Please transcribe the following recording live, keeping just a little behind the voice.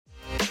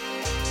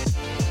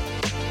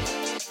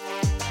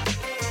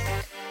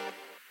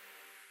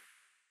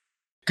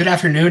Good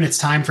afternoon. It's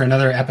time for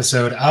another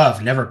episode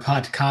of Never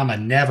Punt,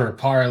 Never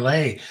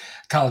Parlay,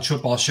 college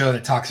football show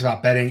that talks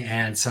about betting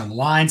and some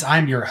lines.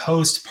 I'm your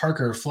host,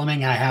 Parker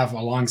Fleming. I have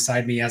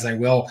alongside me, as I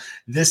will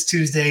this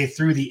Tuesday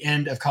through the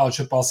end of college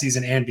football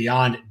season and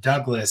beyond,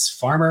 Douglas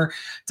Farmer.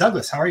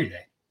 Douglas, how are you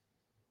today?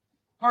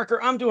 Parker,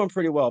 I'm doing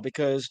pretty well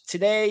because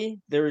today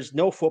there is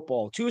no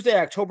football. Tuesday,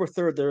 October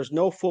 3rd, there is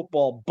no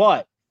football.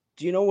 But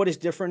do you know what is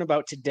different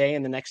about today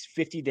and the next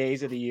 50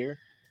 days of the year?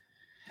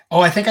 Oh,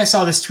 I think I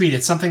saw this tweet.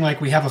 It's something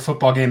like we have a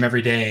football game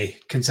every day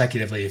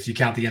consecutively, if you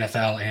count the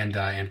NFL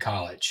and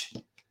college.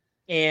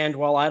 And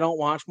while I don't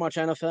watch much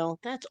NFL,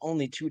 that's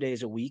only 2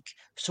 days a week.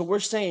 So we're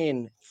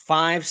saying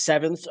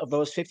 5/7 of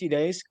those 50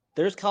 days,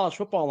 there's college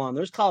football on.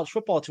 There's college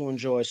football to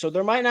enjoy. So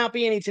there might not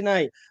be any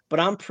tonight, but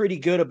I'm pretty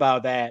good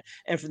about that.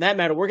 And for that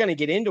matter, we're going to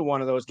get into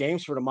one of those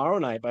games for tomorrow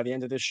night by the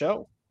end of this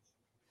show.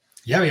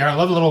 Yeah, we are. I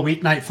love a little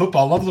weeknight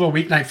football. Love a little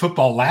weeknight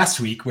football last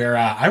week where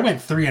I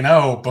went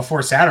 3-0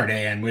 before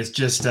Saturday and was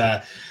just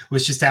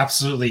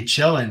absolutely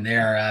chilling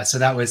there. So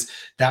that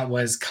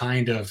was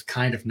kind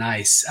of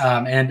nice.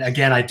 And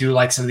again, I do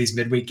like some of these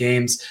midweek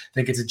games. I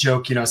think it's a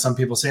joke. You know, some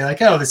people say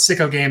like, oh, the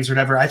sicko games or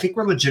whatever. I think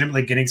we're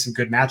legitimately getting some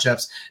good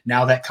matchups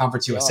now that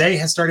Conference USA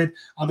has started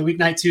on the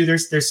weeknight too.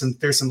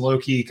 There's some low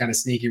key kind of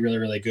sneaky,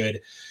 really good.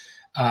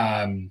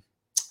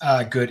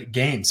 Good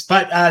games.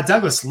 But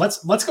Douglas,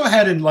 let's go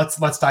ahead and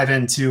let's dive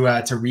into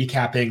to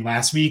recapping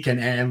last week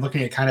and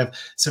looking at kind of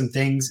some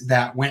things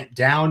that went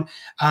down.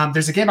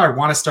 There's a game I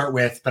want to start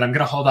with, but I'm going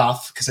to hold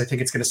off because I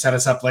think it's going to set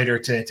us up later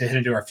to hit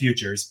into our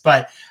futures.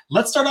 But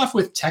let's start off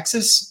with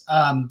Texas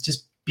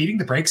just beating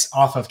the brakes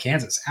off of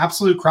Kansas.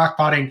 Absolute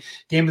crock-potting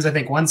game was, I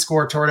think, one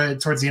score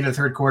towards the end of the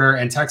third quarter,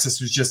 and Texas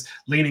was just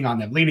leaning on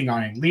them.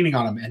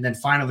 And then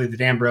finally the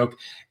dam broke,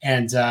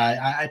 and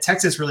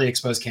Texas really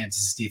exposed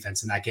Kansas'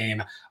 defense in that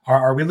game.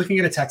 Are we looking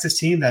at a Texas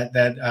team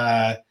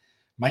that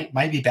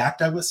might be back,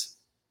 Douglas?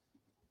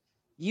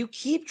 You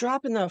keep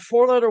dropping the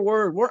four-letter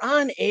word. We're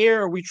on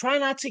air. We try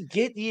not to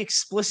get the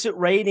explicit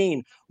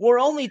rating. We're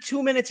only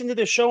 2 minutes into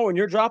the show and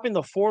you're dropping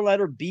the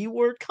four-letter B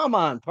word. Come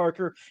on,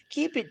 Parker.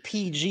 Keep it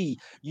PG.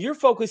 You're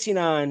focusing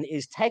on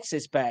is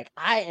Texas back.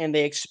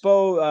 They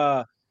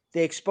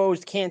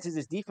exposed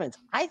Kansas's defense.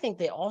 I think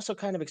they also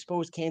kind of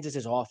exposed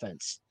Kansas's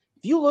offense.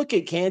 If you look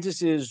at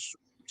Kansas's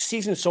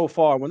season so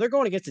far, when they're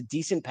going against a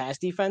decent pass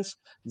defense,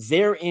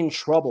 they're in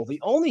trouble.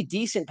 The only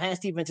decent pass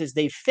defenses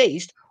they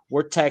faced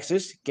were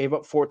Texas, gave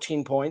up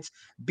 14 points,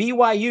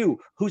 BYU,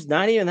 who's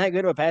not even that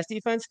good of a pass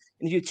defense.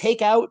 And if you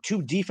take out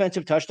two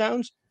defensive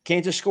touchdowns,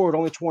 Kansas scored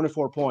only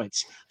 24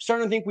 points. I'm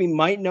starting to think we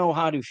might know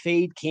how to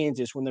fade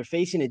Kansas when they're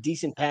facing a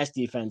decent pass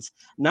defense.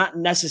 Not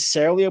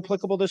necessarily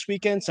applicable this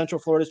weekend. Central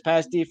Florida's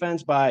pass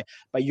defense by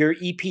your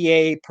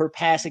EPA per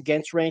pass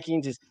against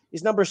rankings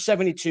is number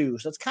 72.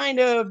 So it's kind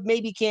of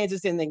maybe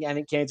Kansas, and I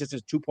think Kansas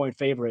is 2-point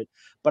favorite.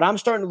 But I'm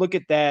starting to look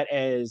at that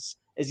as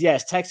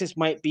yes, Texas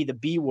might be the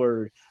B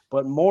word,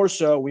 but more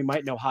so we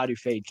might know how to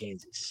fade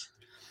Kansas.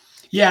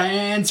 Yeah,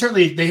 and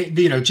certainly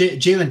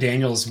Jalen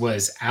Daniels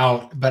was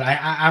out, but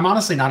I'm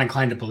honestly not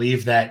inclined to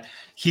believe that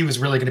he was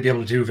really going to be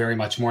able to do very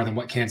much more than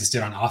what Kansas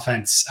did on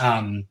offense.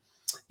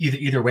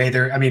 Either way,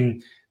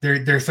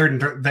 they're third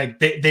and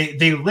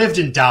they lived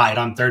and died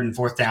on third and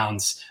fourth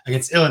downs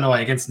against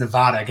Illinois, against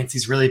Nevada, against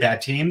these really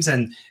bad teams,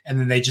 and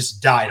then they just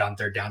died on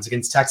third downs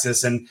against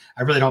Texas. And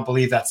I really don't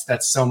believe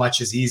that's so much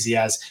as easy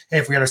as, hey,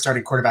 if we had our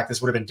starting quarterback,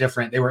 this would have been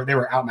different. They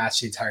were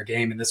outmatched the entire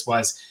game, and this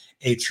was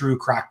a true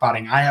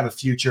crackpotting. I have a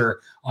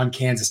future on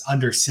Kansas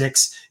under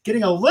 6,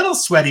 getting a little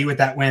sweaty with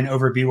that win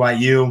over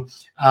BYU,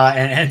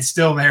 and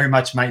still very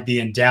much might be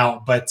in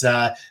doubt. But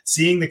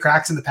seeing the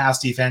cracks in the pass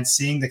defense,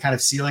 seeing the kind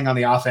of ceiling on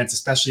the offense,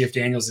 especially if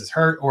Daniels is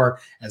hurt or,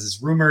 as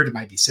is rumored, it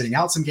might be sitting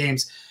out some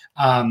games.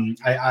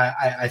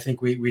 I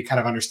think we kind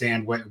of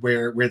understand where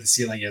the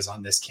ceiling is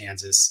on this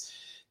Kansas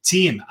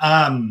team.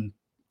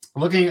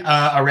 Looking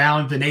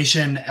around the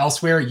nation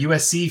elsewhere,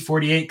 USC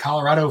 48,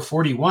 Colorado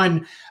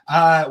 41.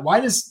 Why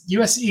does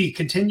USC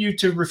continue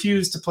to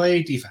refuse to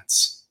play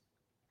defense?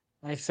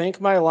 I think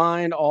my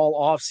line all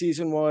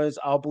offseason was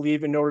I'll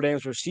believe in Notre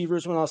Dame's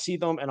receivers when I'll see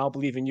them, and I'll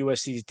believe in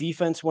USC's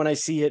defense when I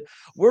see it.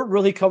 We're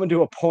really coming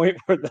to a point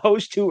where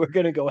those two are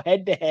going to go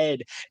head to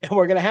head, and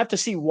we're going to have to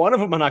see one of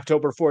them on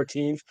October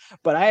 14th,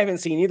 but I haven't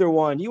seen either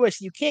one.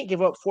 USC, you can't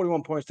give up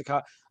 41 points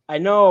to I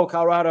know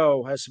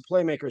Colorado has some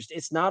playmakers.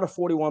 It's not a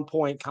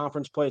 41-point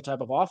conference play type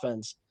of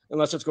offense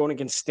unless it's going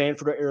against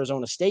Stanford or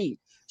Arizona State.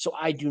 So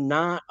I do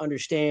not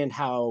understand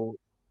how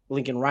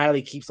Lincoln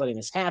Riley keeps letting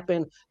this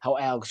happen, how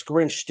Alex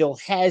Grinch still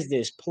has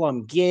this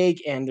plum gig,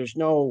 and there's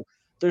no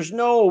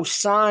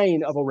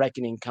sign of a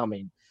reckoning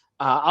coming.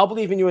 I'll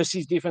believe in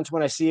USC's defense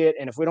when I see it,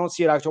 and if we don't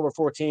see it October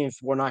 14th,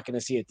 we're not going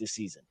to see it this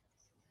season.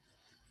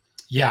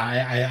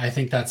 Yeah, I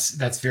think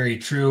that's very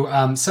true.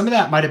 Some of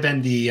that might have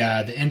been the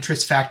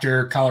interest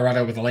factor,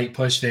 Colorado with a late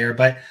push there,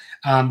 but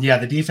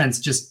the defense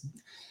just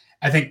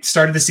I think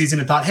started the season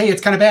and thought, hey,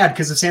 it's kind of bad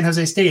because of San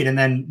Jose State, and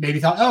then maybe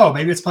thought, oh,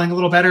 maybe it's playing a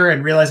little better,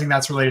 and realizing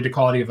that's related to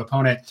quality of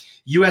opponent.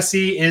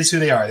 USC is who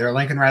they are. They're a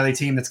Lincoln Riley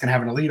team that's going to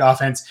have an elite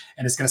offense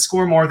and it's going to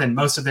score more than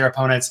most of their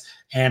opponents.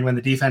 And when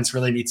the defense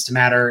really needs to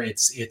matter,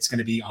 it's going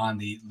to be on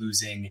the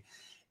losing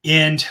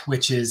end,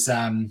 which is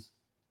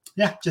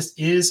just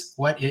is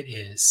what it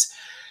is.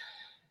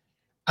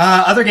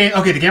 Other game.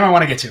 Okay, the game I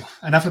want to get to.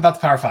 Enough about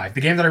the Power Five.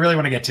 The game that I really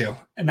want to get to,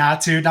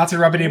 not to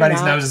rub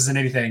anybody's noses in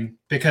anything,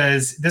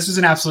 because this was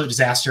an absolute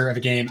disaster of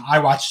a game. I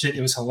watched it.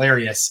 It was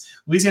hilarious.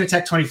 Louisiana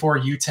Tech 24,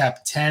 UTEP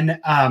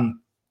 10.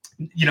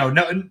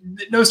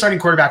 No starting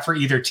quarterback for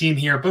either team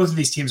here. Both of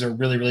these teams are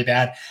really, really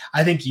bad.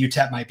 I think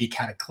UTEP might be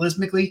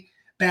cataclysmically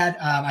bad.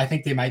 I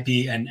think they might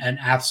be an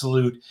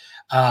absolute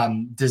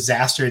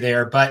disaster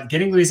there, but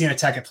getting Louisiana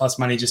Tech at plus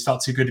money just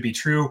felt too good to be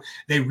true.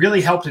 They really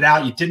helped it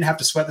out. You didn't have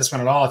to sweat this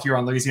one at all if you were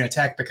on Louisiana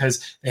Tech,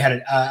 because they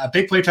had a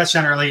big play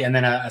touchdown early and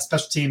then a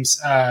special teams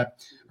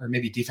or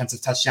maybe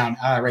defensive touchdown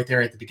right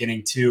there at the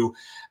beginning too.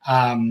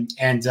 And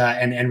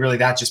really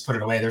that just put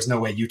it away. There's no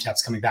way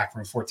UTEP's coming back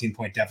from a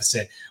 14-point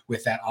deficit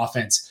with that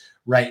offense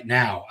right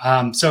now.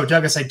 So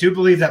Douglas, I do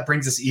believe that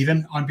brings us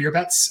even on beer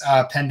bets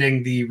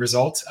pending the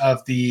result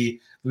of the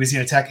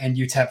Louisiana Tech and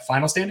UTEP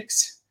final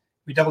standings.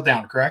 We doubled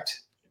down,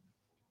 correct?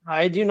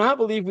 I do not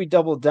believe we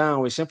doubled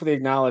down. We simply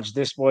acknowledged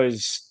this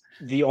was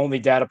the only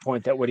data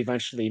point that would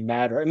eventually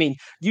matter. I mean,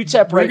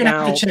 UTEP right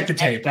now, have to check the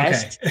tape.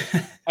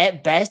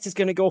 At best, is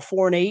going to go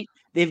 4-8.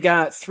 They've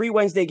got 3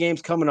 Wednesday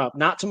games coming up,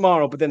 not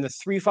tomorrow, but then the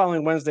 3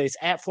 following Wednesdays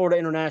at Florida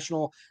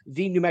International,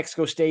 the New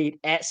Mexico State,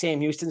 at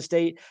Sam Houston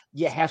State.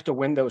 You have to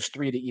win those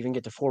 3 to even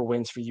get to 4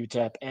 wins for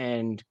UTEP.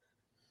 And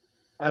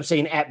I'm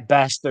saying at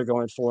best they're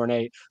going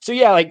 4-8. So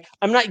yeah, like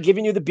I'm not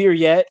giving you the beer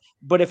yet,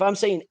 but if I'm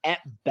saying at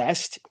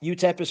best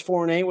UTEP is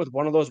 4-8 with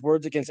one of those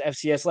words against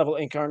FCS level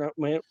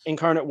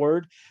incarnate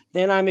word,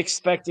 then I'm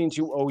expecting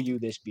to owe you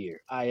this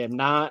beer. I am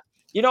not.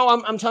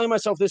 I'm telling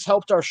myself this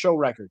helped our show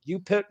record. You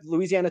put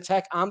Louisiana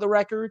Tech on the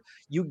record.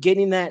 You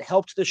getting that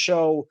helped the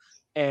show,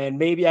 and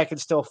maybe I can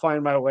still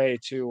find my way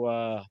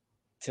to.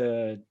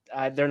 They're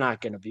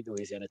not going to beat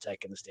Louisiana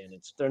Tech in the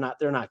standings. They're not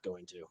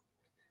going to.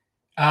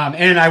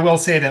 And I will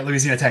say that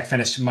Louisiana Tech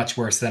finished much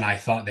worse than I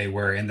thought they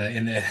were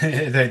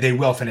they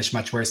will finish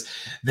much worse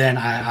than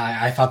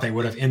I thought they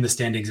would have in the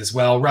standings as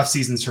well. Rough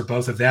seasons for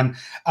both of them.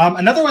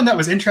 Another one that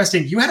was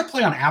interesting, you had to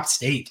play on App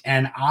State,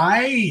 and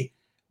I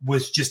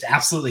was just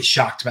absolutely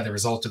shocked by the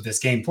result of this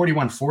game.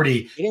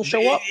 41-40. He didn't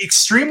show up.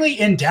 Extremely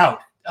in doubt.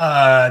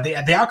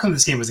 The outcome of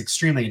this game was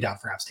extremely in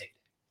doubt for App State.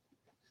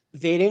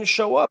 They didn't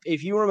show up.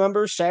 If you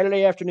remember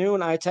Saturday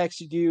afternoon, I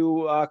texted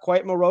you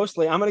quite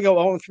morosely, I'm going to go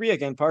 0-3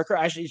 again, Parker.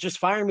 Actually, just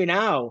fire me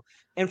now.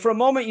 And for a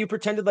moment, you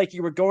pretended like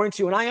you were going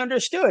to, and I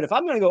understood. If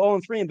I'm going to go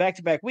 0-3 in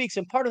back-to-back weeks,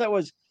 and part of that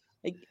was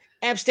like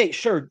App State,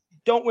 sure,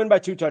 don't win by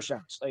 2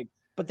 touchdowns.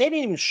 But they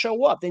didn't even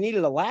show up. They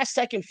needed a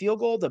last-second field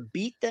goal to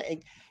beat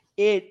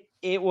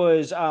it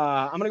was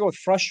I'm going to go with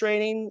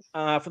frustrating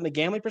from the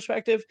gambling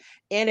perspective,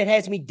 and it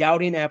has me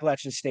doubting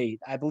Appalachian State.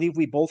 I believe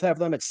we both have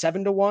them at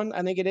 7-1.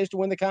 I think it is to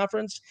win the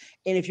conference.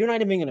 And if you're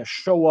not even going to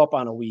show up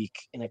on a week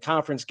in a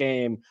conference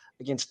game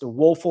against the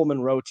woeful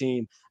Monroe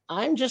team,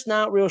 I'm just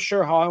not real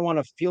sure how I want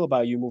to feel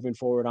about you moving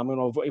forward. I'm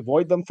going to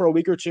avoid them for a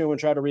week or two and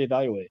try to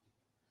reevaluate.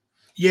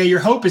 Yeah, your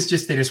hope is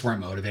just they just weren't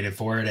motivated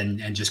for it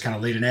and just kind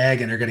of laid an egg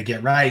and they're going to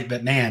get right.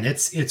 But man,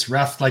 it's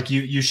rough. Like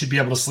you should be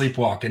able to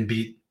sleepwalk and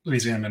beat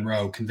Louisiana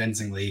Monroe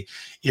convincingly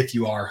if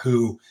you are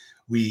who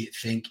we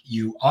think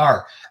you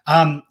are.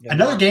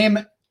 Another game,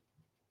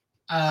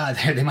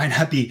 they might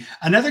not be.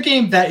 Another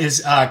game that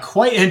is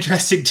quite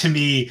interesting to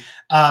me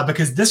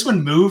because this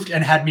one moved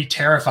and had me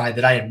terrified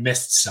that I had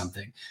missed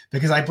something.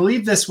 Because I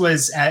believe this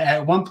was,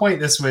 at one point,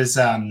 this was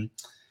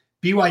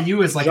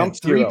BYU is like a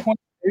 3-point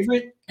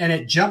favorite, and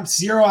it jumped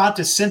 0 out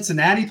to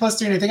Cincinnati plus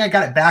 3, and I think I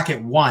got it back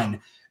at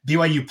 1,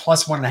 BYU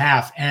plus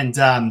 1.5.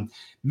 And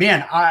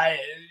man,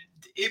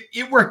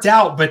 it worked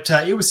out, but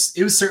it was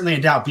certainly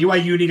in doubt.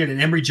 BYU needed an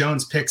Emory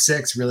Jones pick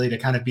 6 really to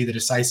kind of be the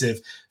decisive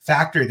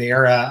factor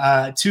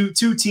there.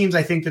 Two teams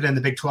I think that in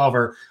the Big 12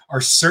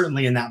 are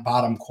certainly in that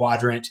bottom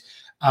quadrant.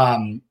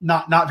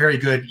 Not very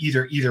good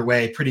either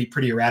way.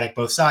 Pretty erratic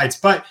both sides,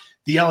 but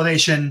the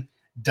elevation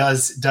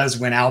does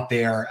win out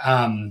there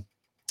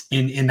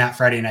in that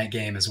Friday night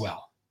game as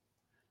well.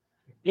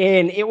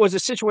 And it was a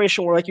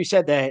situation where, like you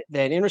said, that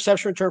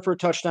interception return for a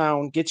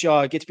touchdown gets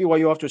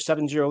BYU off to a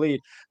 7-0 lead.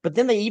 But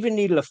then they even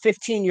needed a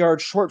 15-yard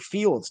short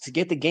field to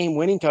get the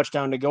game-winning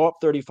touchdown to go up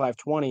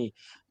 35-20.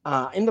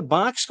 In the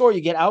box score,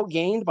 you get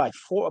outgained by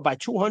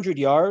 200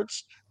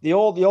 yards. The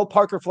old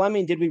Parker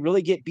Fleming, did we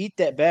really get beat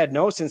that bad?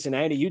 No,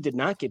 Cincinnati, you did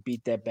not get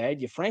beat that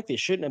bad. You frankly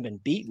shouldn't have been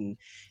beaten.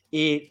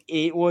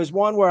 It was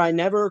one where I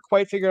never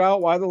quite figured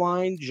out why the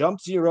line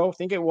jumped 0. I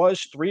think it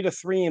was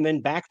 3-3 and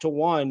then back to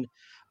 1.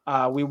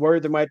 We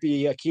worried there might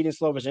be a Keaton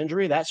Slovis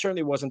injury. That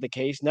certainly wasn't the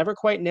case. Never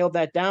quite nailed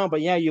that down.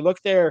 But yeah, you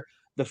look there,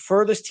 the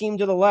furthest team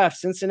to the left,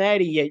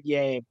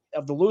 Cincinnati,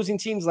 of the losing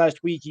teams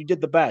last week, you did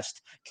the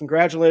best.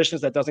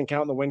 Congratulations. That doesn't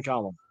count in the win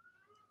column.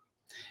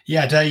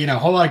 Yeah, a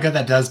whole lot of good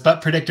that does,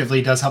 but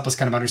predictively does help us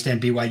kind of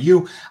understand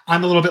BYU.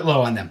 I'm a little bit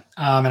low on them,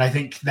 and I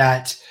think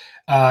that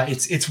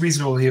it's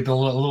reasonable to be a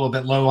little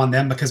bit low on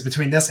them because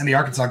between this and the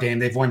Arkansas game,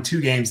 they've won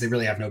 2 games they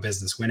really have no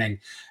business winning,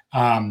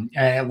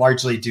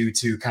 largely due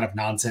to kind of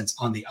nonsense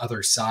on the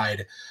other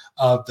side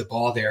of the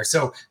ball there.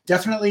 So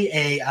definitely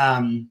a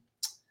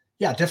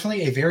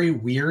very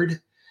weird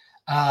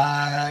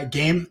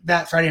game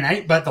that Friday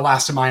night, but the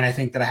last of mine I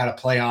think that I had a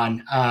play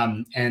on,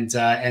 and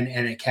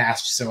it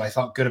cashed, so I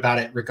felt good about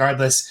it.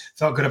 Regardless,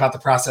 felt good about the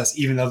process,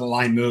 even though the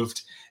line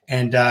moved,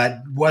 and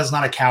was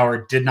not a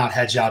coward. Did not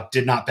hedge out.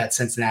 Did not bet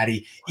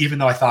Cincinnati, even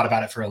though I thought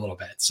about it for a little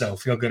bit. So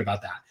feel good about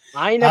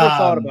I that. never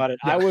thought about it.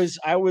 Yeah.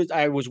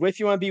 I was with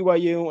you on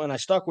BYU and I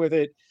stuck with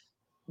it.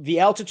 The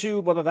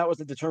altitude, whether that was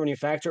the determining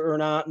factor or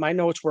not, my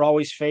notes were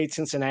always fade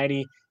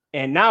Cincinnati.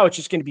 And now it's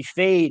just going to be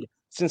fade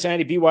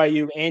Cincinnati,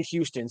 BYU, and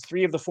Houston,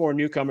 3 of the 4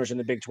 newcomers in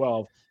the Big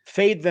 12.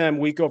 Fade them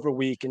week over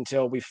week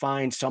until we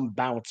find some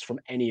bounce from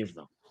any of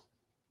them.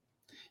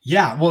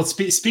 Yeah, well,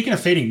 speaking of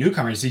fading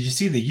newcomers, did you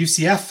see the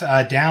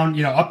UCF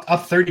down,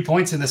 up 30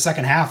 points in the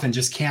second half and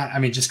just can't, I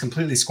mean, just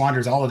completely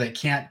squanders all of it.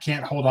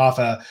 Can't hold off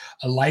a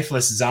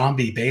lifeless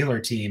zombie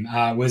Baylor team.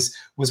 Was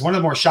one of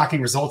the more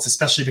shocking results,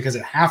 especially because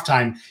at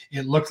halftime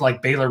it looked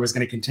like Baylor was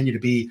going to continue to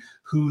be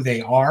who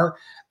they are.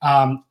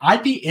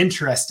 I'd be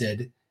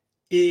interested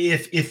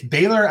if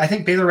Baylor. I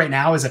think Baylor right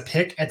now is a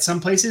pick at some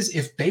places.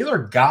 If Baylor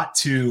got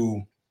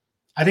to,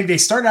 I think they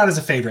started out as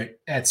a favorite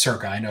at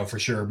Circa. I know for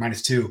sure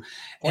 -2.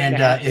 And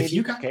if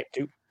you got, okay,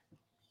 2.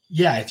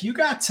 yeah, if you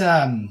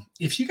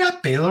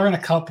got Baylor in a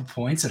couple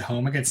points at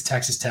home against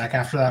Texas Tech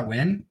after that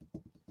win,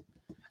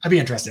 I'd be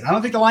interested. I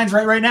don't think the line's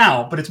right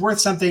now, but it's worth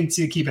something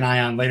to keep an eye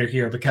on later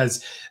here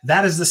because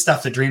that is the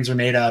stuff that dreams are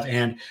made of.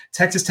 And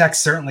Texas Tech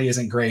certainly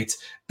isn't great.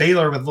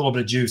 Baylor with a little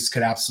bit of juice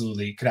could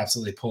absolutely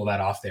pull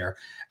that off there.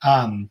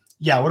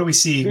 Yeah, what do we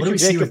see? What do we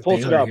see with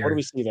Baylor here? What do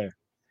we see there?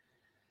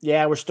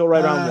 Yeah, we're still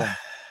right on 1.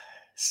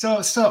 Still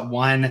at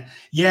 1.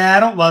 Yeah, I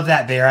don't love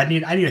that there. I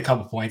need a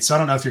couple points. So I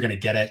don't know if you're going to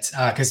get it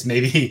because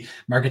maybe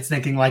market's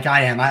thinking like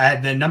I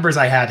am. The numbers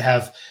I had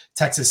have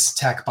Texas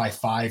Tech by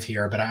 5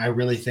 here, but I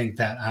really think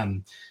that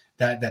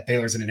that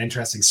Baylor's in an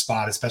interesting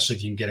spot, especially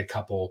if you can get a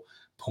couple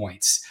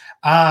points.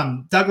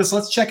 Douglas,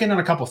 let's check in on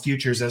a couple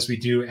futures as we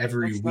do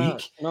every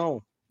week.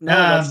 No,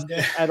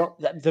 I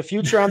don't. The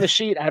future on the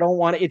sheet, I don't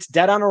want it. It's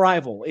dead on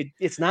arrival.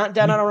 It's not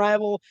dead on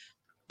arrival.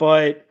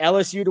 But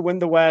LSU to win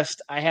the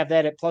West, I have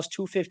that at plus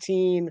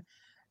 215.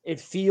 It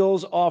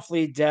feels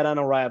awfully dead on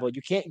arrival.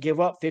 You can't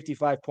give up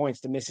 55 points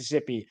to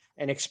Mississippi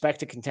and expect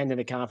to contend in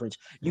the conference.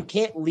 You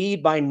can't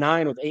lead by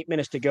 9 with 8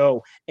 minutes to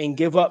go and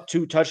give up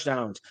 2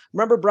 touchdowns.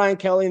 Remember Brian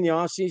Kelly in the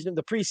offseason,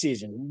 the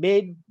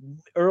preseason,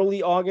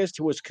 early August,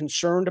 who was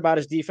concerned about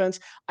his defense?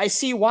 I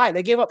see why.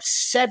 They gave up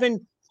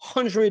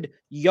 700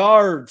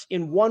 yards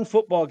in one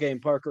football game,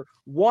 Parker.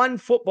 One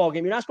football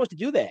game. You're not supposed to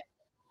do that.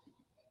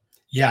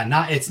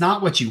 Yeah, it's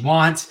not what you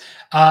want.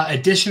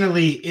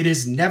 Additionally, it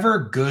is never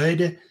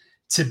good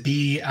to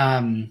be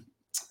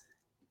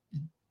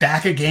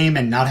back a game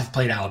and not have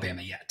played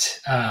Alabama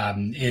yet.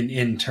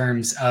 In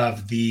terms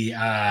of the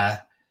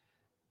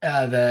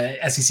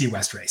SEC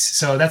West race,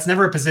 so that's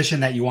never a position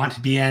that you want to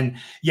be in.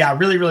 Yeah,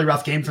 really, really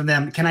rough game from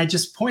them. Can I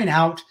just point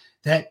out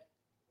that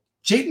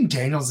Jaden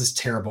Daniels is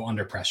terrible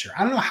under pressure?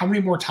 I don't know how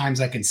many more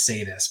times I can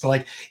say this, but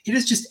like it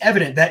is just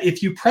evident that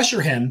if you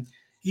pressure him,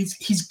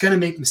 he's going to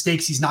make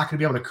mistakes. He's not going to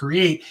be able to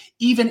create,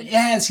 even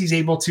as he's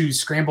able to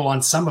scramble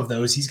on some of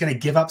those. He's going to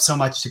give up so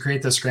much to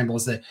create those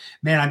scrambles that,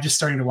 man, I'm just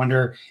starting to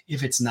wonder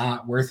if it's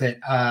not worth it.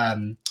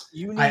 I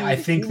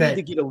think that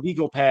need to get a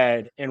legal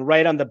pad and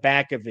write on the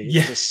back of it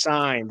a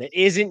sign that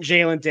isn't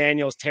Jalen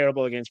Daniels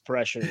terrible against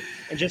pressure,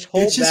 and just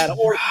hold that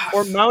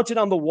or mount it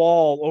on the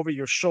wall over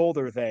your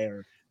shoulder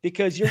there.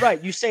 Because you're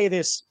right. You say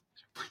this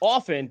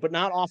often, but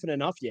not often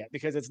enough yet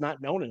because it's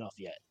not known enough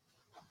yet.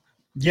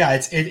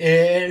 Yeah,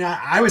 and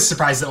I was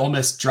surprised that Ole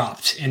Miss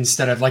dropped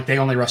instead of like they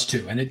only rushed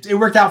 2, and it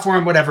worked out for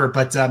him, whatever.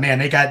 But man,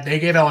 they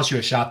gave LSU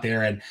a shot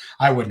there, and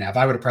I wouldn't have.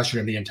 I would have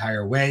pressured him the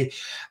entire way.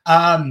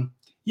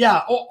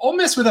 Yeah, Ole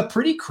Miss with a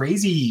pretty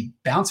crazy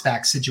bounce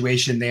back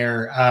situation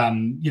there.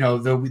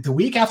 The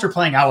week after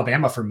playing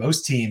Alabama for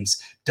most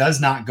teams does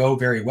not go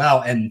very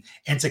well, and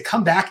to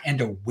come back and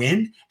to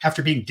win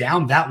after being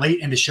down that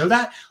late and to show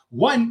that.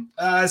 One,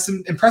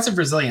 some impressive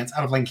resilience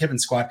out of Lane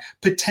Kiffin's squad,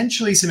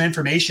 potentially some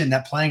information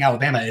that playing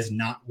Alabama is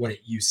not what it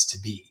used to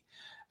be.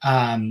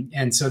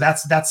 And so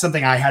that's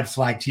something I had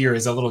flagged here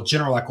as a little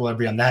general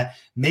equilibrium that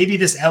maybe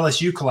this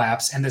LSU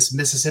collapse and this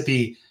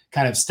Mississippi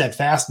kind of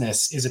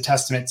steadfastness is a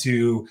testament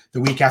to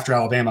the week after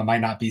Alabama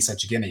might not be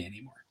such a gimme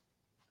anymore.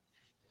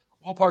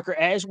 Well, Parker,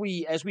 as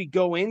we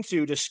go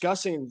into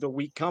discussing the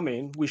week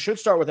coming, we should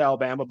start with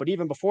Alabama. But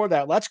even before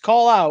that, let's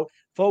call out,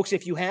 folks,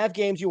 if you have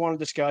games you want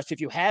to discuss, if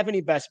you have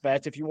any best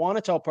bets, if you want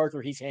to tell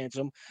Parker he's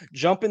handsome,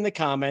 jump in the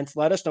comments.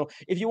 Let us know.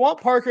 If you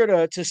want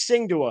Parker to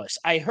sing to us,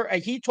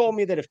 he told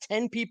me that if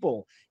 10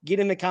 people get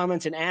in the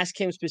comments and ask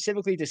him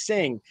specifically to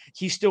sing,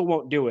 he still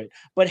won't do it.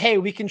 But hey,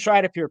 we can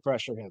try to peer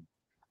pressure him.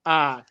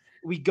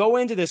 We go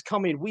into this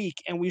coming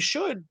week, and we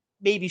should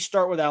maybe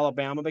start with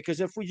Alabama,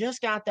 because if we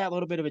just got that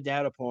little bit of a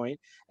data point,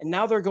 and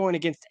now they're going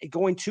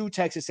to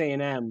Texas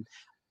A&M,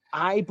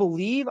 I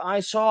believe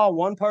I saw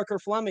one Parker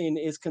Fleming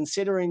is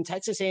considering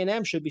Texas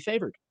A&M should be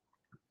favored.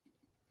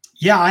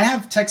 Yeah, I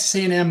have Texas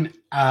A&M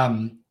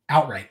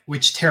outright,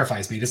 which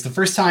terrifies me. This is the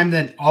first time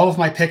that all of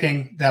my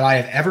picking that I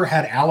have ever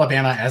had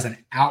Alabama as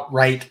an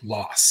outright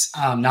loss,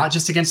 not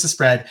just against the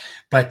spread,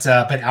 but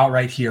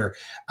outright here.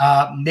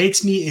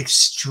 Makes me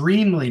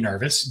extremely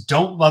nervous.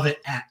 Don't love it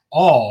at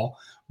all,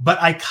 but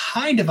I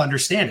kind of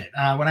understand it.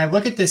 When I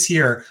look at this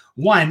here,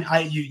 one,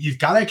 you've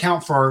got to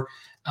account for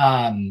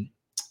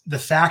the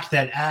fact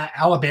that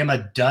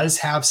Alabama does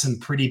have some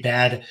pretty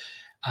bad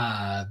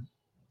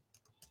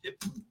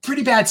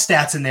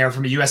stats in there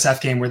from a USF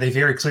game where they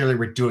very clearly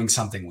were doing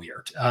something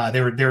weird.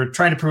 They were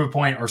trying to prove a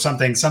point or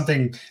something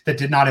that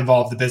did not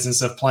involve the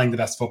business of playing the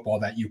best football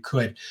that you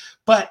could.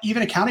 But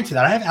even accounting for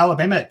that, I have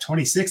Alabama at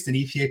 26th in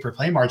EPA per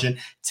play margin,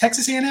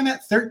 Texas A&M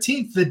at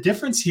 13th. The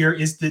difference here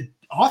is the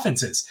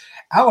offenses.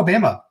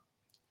 Alabama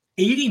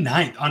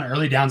 89th on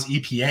early downs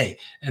EPA,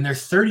 and they're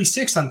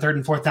 36th on third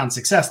and fourth down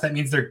success. That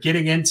means they're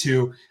getting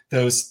into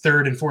those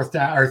third and fourth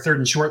down or third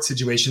and short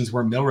situations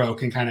where Milroe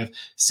can kind of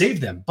save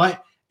them.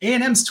 But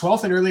A&M's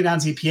 12th in early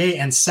downs EPA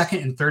and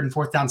second and third and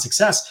fourth down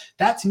success.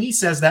 That to me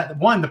says that,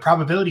 one, the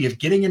probability of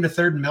getting into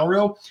third and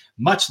Milroe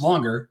much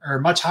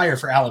higher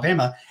for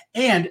Alabama,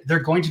 and they're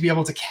going to be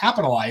able to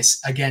capitalize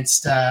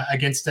against a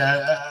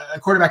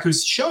quarterback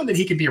who's shown that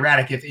he can be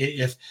erratic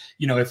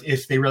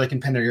if they really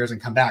can pin their ears and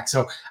come back.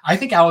 So I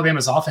think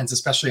Alabama's offense,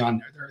 especially on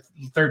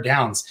third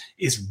downs,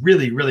 is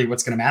really, really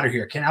what's going to matter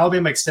here. Can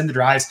Alabama extend the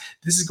drives?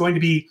 This is going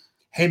to be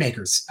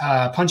haymakers,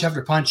 punch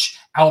after punch.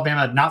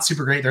 Alabama, not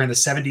super great. They're in the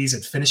 70s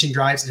at finishing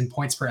drives in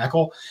points per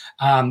echo.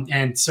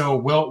 And so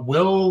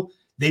will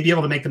they be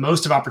able to make the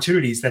most of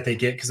opportunities that they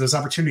get? Because those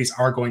opportunities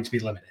are going to be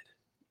limited.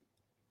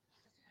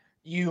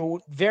 You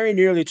very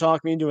nearly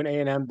talked me into an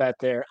A&M bet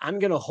there. I'm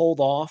going to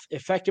hold off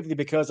effectively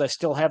because I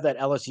still have that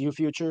LSU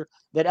future.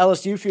 That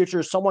LSU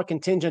future is somewhat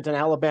contingent on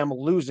Alabama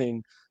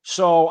losing.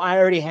 So I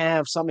already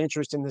have some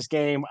interest in this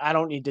game. I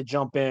don't need to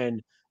jump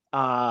in.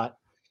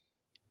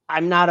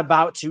 I'm not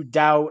about to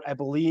doubt. I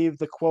believe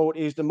the quote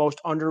is the most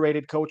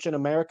underrated coach in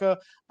America.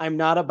 I'm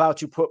not about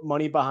to put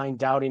money behind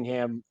doubting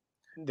him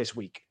this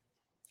week.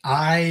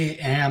 I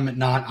am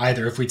not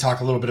either. If we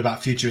talk a little bit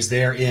about futures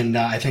there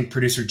I think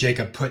producer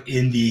Jacob put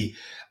in the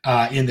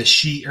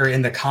sheet or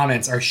in the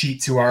comments, our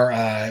sheet to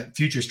our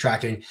futures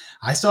tracking.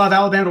 I still have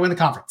Alabama to win the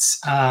conference.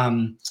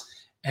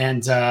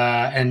 And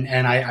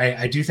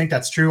I do think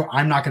that's true.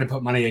 I'm not going to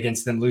put money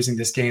against them losing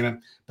this game,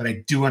 but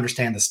I do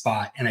understand the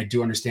spot, and I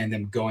do understand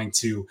them going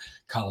to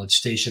College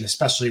Station,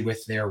 especially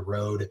with their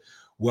road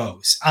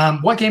woes.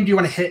 What game do you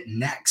want to hit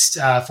next?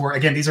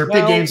 Again, these are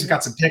big games. We've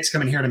got some picks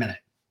coming here in a minute.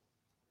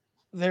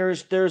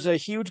 There's a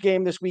huge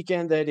game this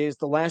weekend that is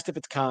the last of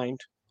its kind.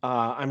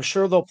 I'm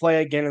sure they'll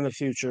play again in the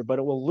future, but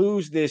it will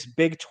lose this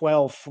Big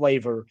 12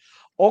 flavor.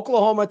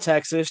 Oklahoma,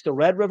 Texas, the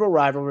Red River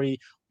rivalry.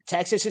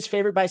 Texas is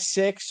favored by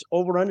 6,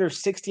 over under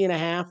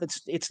 60.5.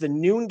 It's the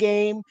noon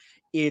game.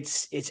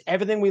 It's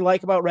everything we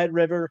like about Red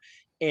River.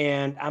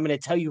 And I'm going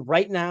to tell you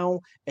right now,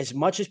 as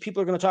much as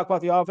people are going to talk about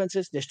the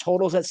offenses, this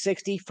total's at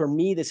 60. For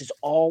me, this is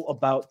all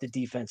about the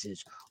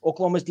defenses.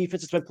 Oklahoma's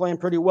defense has been playing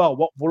pretty well.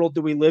 What world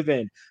do we live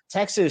in?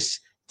 Texas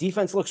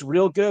defense looks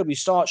real good. We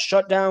saw it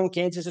shut down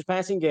Kansas's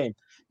passing game.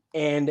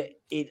 And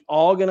it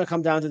all going to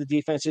come down to the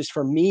defenses.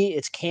 For me,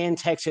 it's can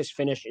Texas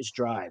finish its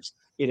drives?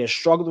 It has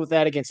struggled with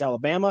that against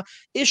Alabama.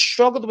 It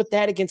struggled with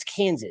that against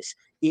Kansas.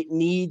 It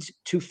needs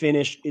to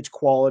finish its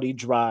quality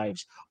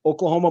drives.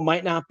 Oklahoma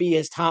might not be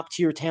as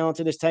top-tier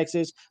talented as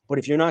Texas, but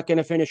if you're not going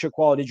to finish your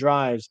quality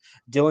drives,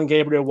 Dylan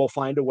Gabriel will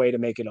find a way to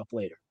make it up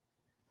later.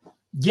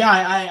 Yeah,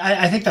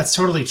 I think that's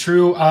totally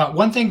true.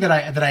 One thing that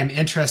I'm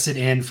interested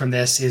in from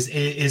this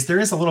is there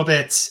is a little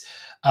bit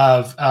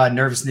of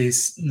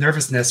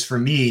nervousness for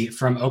me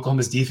from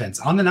Oklahoma's defense.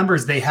 On the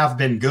numbers, they have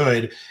been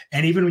good,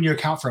 and even when you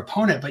account for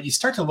opponent, but you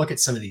start to look at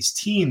some of these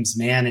teams,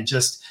 man, and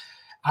just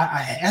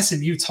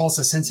SMU,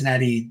 Tulsa,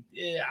 Cincinnati,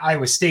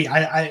 Iowa State.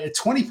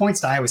 20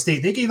 points to Iowa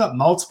State. They gave up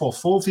multiple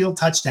full field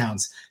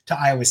touchdowns to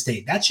Iowa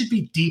State. That should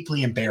be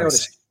deeply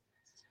embarrassing.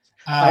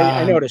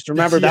 I noticed.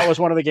 Remember, that was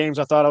one of the games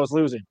I thought I was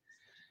losing.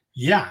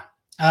 Yeah.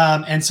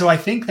 And so I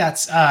think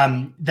that's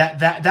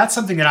that's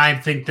something that I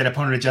think that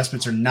opponent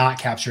adjustments are not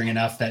capturing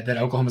enough, that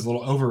Oklahoma is a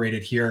little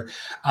overrated here.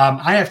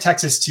 I have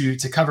Texas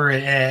to cover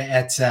it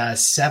at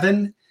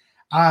 7.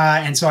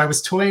 And so I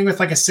was toying with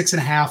like a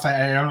 6.5.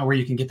 I don't know where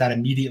you can get that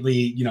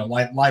immediately,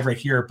 live right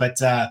here, but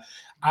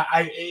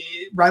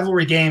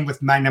rivalry game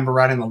with my number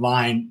right on the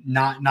line,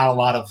 not a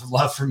lot of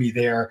love for me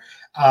there.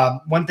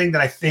 One thing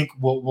that I think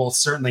will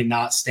certainly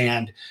not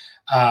stand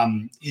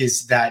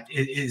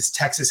is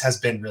Texas has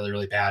been really,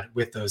 really bad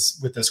with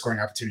those scoring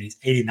opportunities.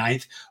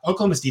 89th.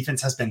 Oklahoma's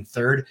defense has been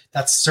 3rd.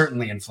 That's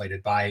certainly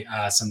inflated by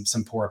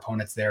some poor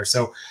opponents there.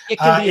 So it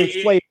can be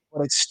inflated,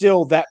 but it's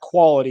still that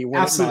quality.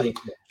 Absolutely.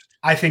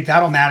 I think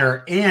that'll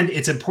matter. And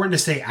it's important to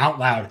say out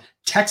loud,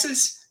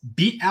 Texas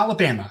beat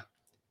Alabama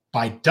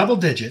by double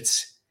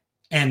digits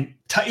and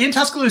in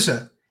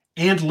Tuscaloosa,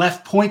 and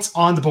left points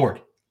on the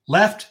board.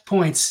 Left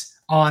points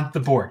on the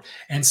board.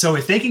 And so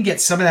if they can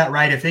get some of that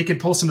right, if they can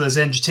pull some of those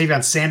in,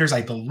 Jatavion Sanders,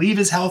 I believe,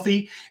 is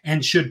healthy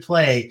and should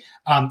play.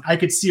 I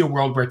could see a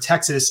world where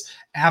Texas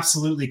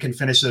absolutely can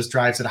finish those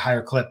drives at a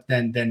higher clip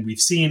than we've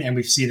seen. And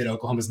we see that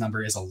Oklahoma's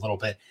number is a little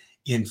bit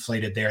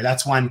inflated there.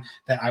 That's one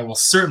that I will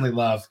certainly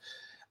love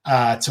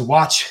to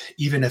watch,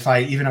 even if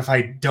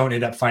I don't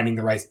end up finding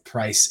the right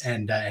price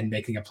and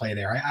making a play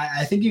there.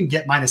 I think you can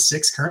get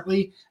 -6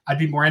 currently. I'd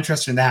be more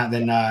interested in that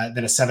than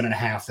a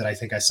 7.5 that I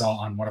think I saw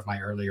on one of my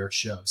earlier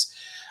shows.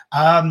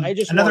 I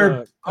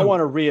want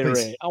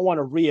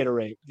to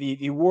reiterate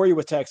the worry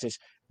with Texas.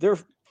 Their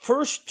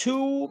first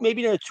two,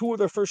 maybe two of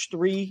their first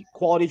three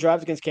quality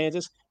drives against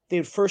Kansas, they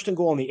had first and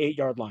goal on the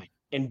 8-yard line.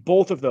 And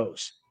both of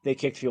those, they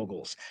kicked field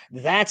goals.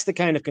 That's the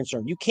kind of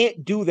concern. You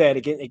can't do that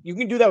again. You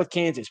can do that with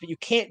Kansas, but you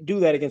can't do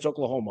that against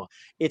Oklahoma.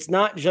 It's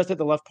not just that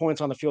the left points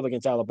on the field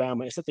against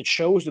Alabama. It's that the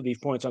chose to leave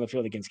points on the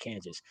field against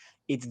Kansas.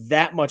 It's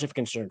that much of a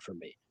concern for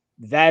me.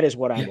 That is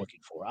what I'm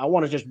looking for. I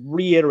want to just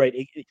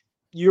reiterate.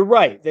 You're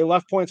right. They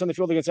left points on the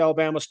field against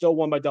Alabama, still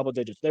won by double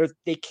digits.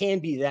 They can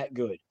be that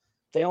good.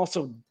 They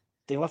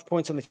left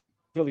points on the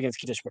field against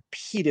Kansas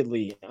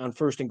repeatedly on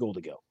first and goal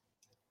to go.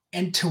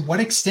 And to what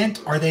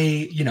extent are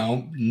they,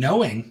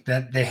 knowing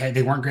that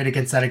they weren't great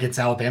against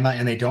Alabama,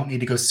 and they don't need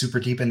to go super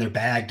deep in their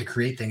bag to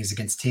create things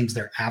against teams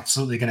they're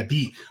absolutely going to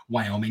beat: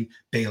 Wyoming,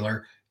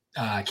 Baylor,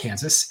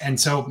 Kansas. And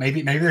so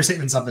maybe they're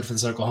saving something for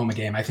this Oklahoma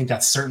game. I think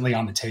that's certainly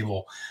on the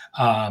table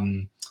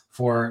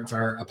for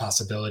a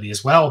possibility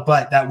as well,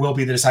 but that will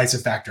be the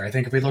decisive factor. I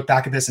think if we look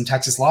back at this and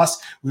Texas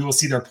lost, we will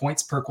see their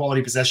points per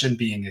quality possession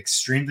being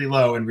extremely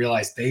low and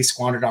realize they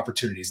squandered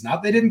opportunities.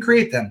 Not they didn't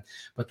create them,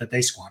 but that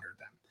they squandered.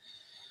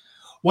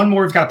 One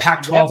more, we've got a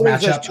Pac-12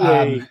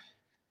 matchup.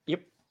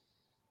 Yep.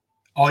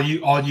 All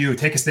you.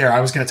 Take us there. I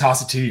was going to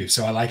toss it to you,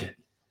 so I like it.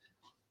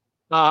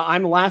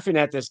 I'm laughing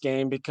at this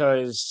game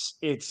because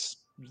it's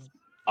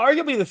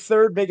arguably the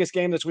third biggest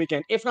game this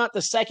weekend, if not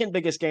the second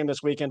biggest game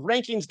this weekend.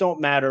 Rankings don't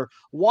matter.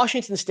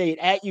 Washington State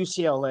at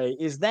UCLA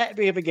is that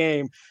big of a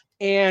game,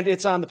 and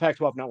it's on the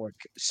Pac-12 network.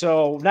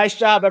 So nice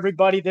job,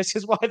 everybody. This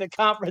is why the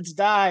conference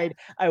died.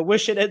 I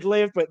wish it had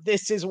lived, but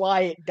this is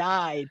why it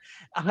died.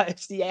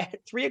 It's the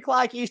 3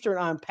 o'clock Eastern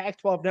on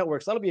Pac-12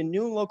 network. So that'll be a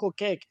noon local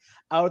kick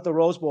out at the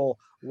Rose Bowl.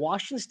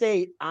 Washington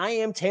State, I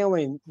am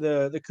tailing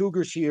the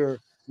Cougars here.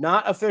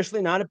 Not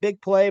officially, not a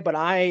big play, but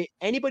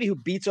anybody who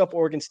beats up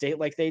Oregon State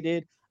like they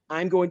did,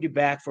 I'm going to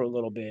back for a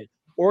little bit.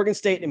 Oregon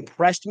State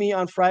impressed me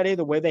on Friday,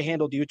 the way they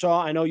handled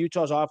Utah. I know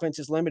Utah's offense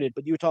is limited,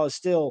 but Utah is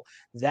still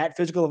that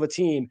physical of a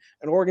team,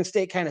 and Oregon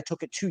State kind of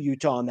took it to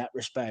Utah in that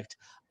respect.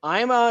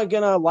 I'm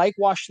going to like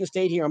Washington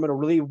State here. I'm going to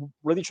really,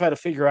 really try to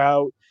figure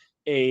out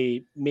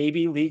a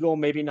maybe legal,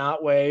 maybe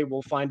not way.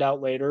 We'll find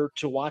out later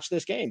to watch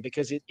this game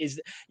because it is,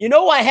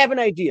 I have an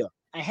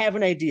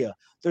idea.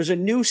 There's a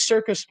new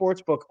Circus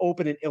Sportsbook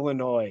open in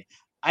Illinois.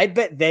 I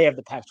bet they have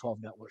the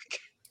Pac-12 network.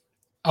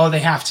 Oh, they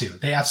have to.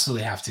 They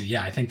absolutely have to.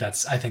 Yeah, I think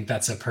that's a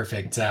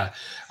perfect. I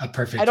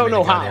don't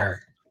know how.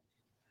 There.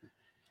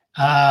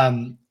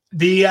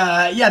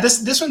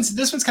 This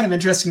one's kind of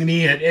interesting to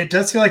me. It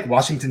does feel like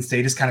Washington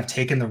State has kind of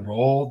taken the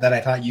role that I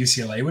thought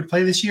UCLA would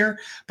play this year,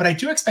 but I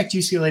do expect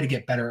UCLA to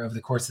get better over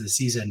the course of the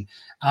season.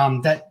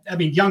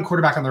 Young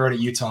quarterback on the road at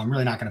Utah. I'm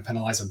really not going to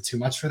penalize them too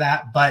much for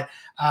that, but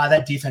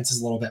that defense is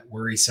a little bit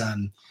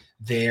worrisome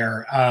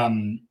there.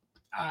 I'm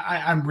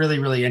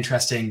really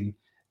interested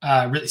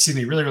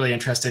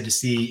to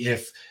see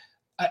if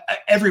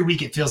every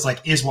week it feels like,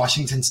 is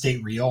Washington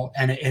State real?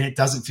 And it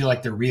doesn't feel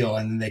like they're real,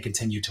 and then they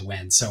continue to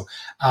win. So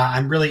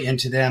I'm really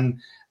into them.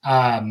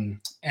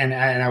 And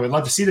I would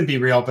love to see them be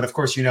real, but of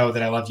course, that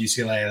I love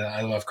UCLA.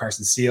 I love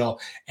Carson Steele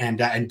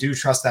and do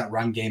trust that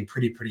run game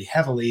pretty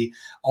heavily.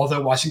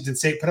 Although Washington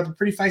State put up a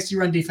pretty feisty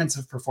run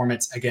defensive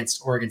performance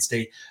against Oregon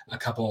State a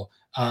couple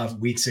of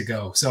weeks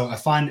ago. So a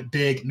fun,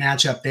 big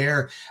matchup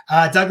there.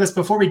 Douglas,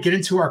 before we get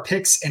into our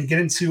picks and get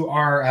into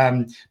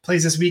our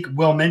plays this week,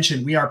 we'll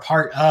mention we are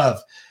part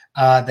of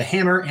the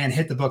Hammer and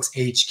Hit the Books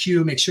HQ.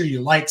 Make sure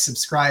you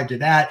subscribe to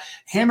that.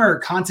 Hammer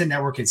Content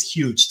Network is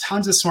huge.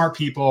 Tons of smart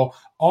people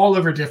all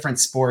over different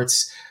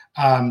sports.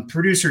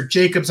 Producer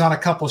Jacob's on a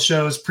couple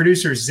shows.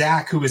 Producer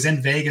Zach, who was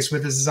in Vegas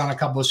with us, is on a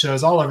couple of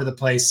shows all over the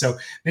place. So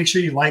make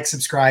sure you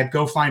subscribe,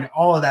 go find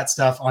all of that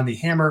stuff on the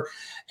Hammer.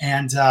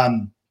 And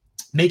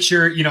make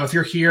sure, if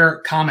you're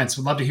here, comments.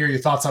 We'd love to hear your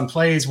thoughts on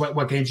plays,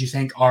 what games you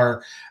think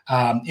are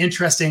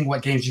interesting,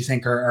 what games you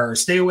think are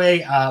stay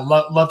away.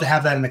 Love to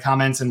have that in the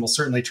comments, and we'll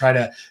certainly try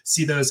to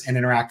see those and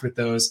interact with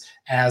those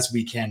as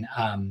we can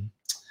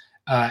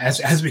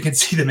as we can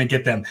see them and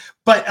get them.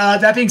 But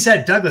that being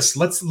said, Douglas,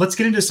 let's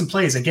get into some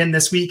plays. Again,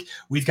 this week,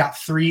 we've got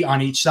 3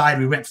 on each side.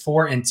 We went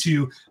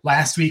 4-2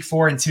 last week,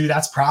 4-2.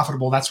 That's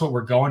profitable. That's what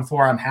we're going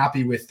for. I'm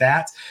happy with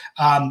that.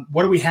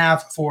 What do we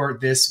have for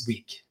this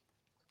week?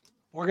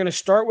 We're going to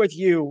start with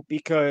you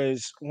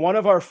because one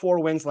of our 4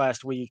 wins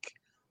last week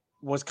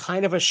was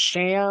kind of a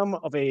sham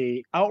of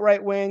a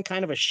outright win,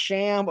 kind of a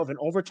sham of an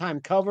overtime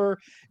cover.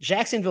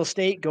 Jacksonville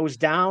State goes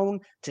down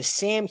to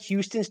Sam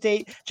Houston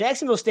State.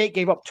 Jacksonville State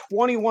gave up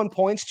 21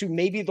 points to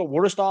maybe the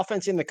worst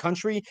offense in the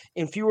country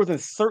in fewer than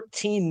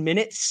 13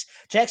 minutes.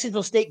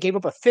 Jacksonville State gave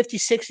up a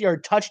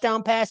 56-yard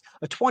touchdown pass,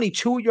 a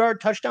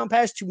 22-yard touchdown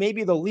pass to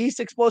maybe the least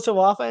explosive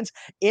offense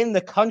in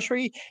the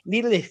country.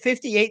 Needed a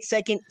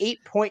 58-second,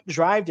 8-point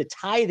drive to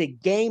tie the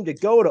game, to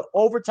go to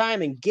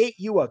overtime and get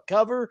you a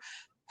cover.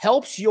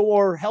 Helps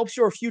your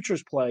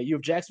futures play. You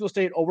have Jacksonville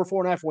State over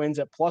 4.5 wins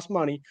at plus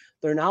money.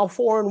 They're now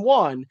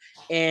 4-1,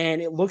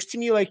 and it looks to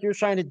me like you're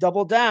trying to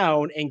double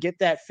down and get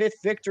that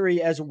fifth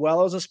victory as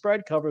well as a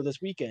spread cover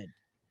this weekend.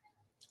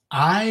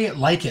 I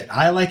like it.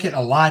 I like it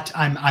a lot.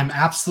 I'm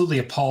absolutely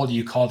appalled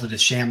you called it a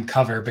sham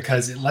cover,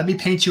 because let me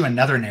paint you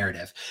another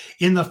narrative.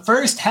 In the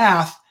first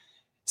half,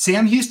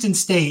 Sam Houston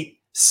State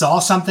saw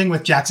something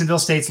with Jacksonville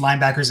State's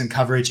linebackers in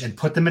coverage and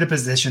put them in a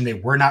position they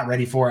were not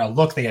ready for, a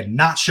look they had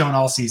not shown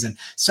all season.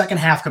 Second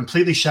half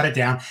completely shut it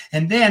down.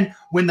 And then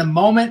when the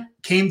moment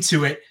came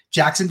to it,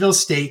 Jacksonville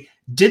State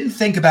didn't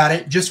think about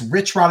it, just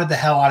rich rodded the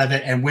hell out of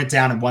it and went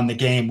down and won the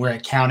game where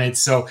it counted.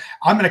 So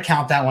I'm going to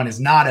count that one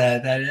as not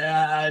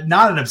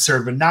an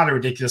absurd, but not a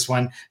ridiculous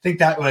one. I think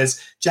that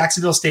was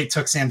Jacksonville State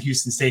took Sam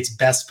Houston State's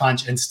best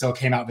punch and still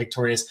came out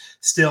victorious,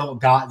 still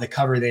got the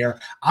cover there.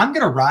 I'm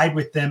going to ride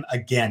with them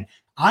again.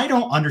 I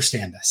don't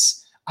understand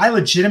this. I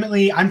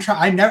legitimately, I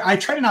try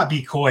to not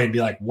be coy and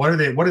be like, what are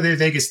they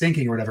Vegas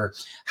thinking or whatever?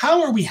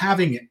 How do we have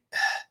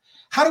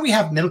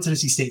Middle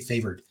Tennessee State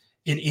favored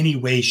in any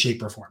way,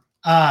 shape, or form?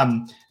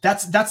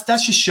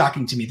 That's just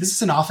shocking to me. This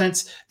is an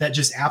offense that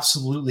just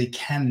absolutely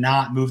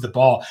cannot move the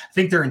ball. I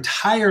think they're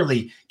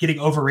entirely getting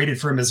overrated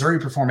for a Missouri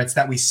performance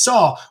that we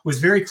saw was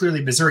very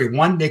clearly Missouri,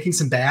 one, making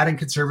some bad and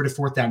conservative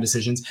fourth down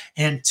decisions,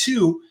 and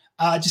two,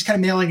 just kind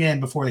of mailing in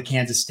before the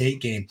Kansas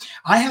State game.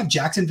 I have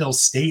Jacksonville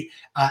State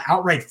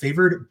outright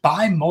favored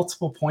by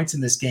multiple points in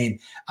this game.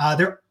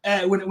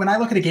 When I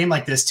look at a game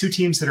like this, two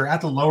teams that are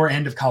at the lower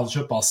end of college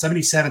football,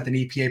 77th in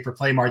EPA per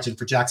play margin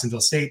for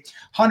Jacksonville State,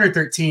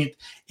 113th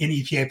in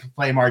EPA per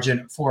play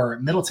margin for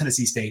Middle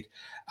Tennessee State.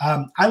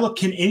 I look,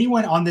 can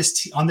anyone on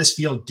this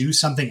field do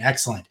something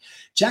excellent?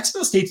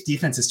 Jacksonville State's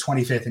defense is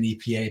 25th in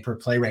EPA per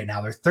play right now.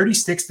 They're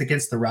 36th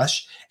against the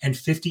rush and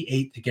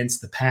 58th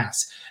against the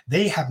pass.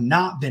 They have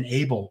not been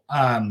able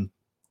they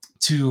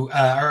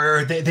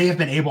have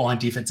been able on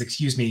defense,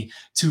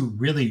 to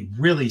really,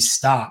 really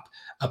stop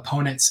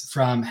opponents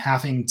from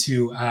having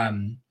to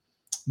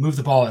move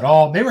the ball at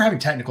all. They were having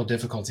technical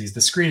difficulties.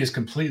 The screen is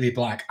completely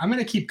black. I'm going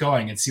to keep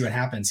going and see what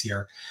happens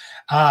here.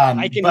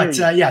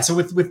 So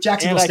with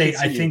Jacksonville State,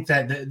 I think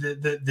that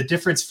the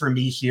difference for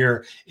me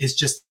here is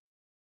just.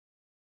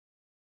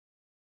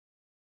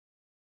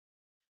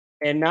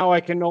 And now I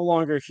can no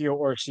longer hear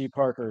or see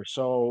Parker.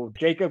 So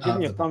Jacob, give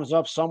me a thumbs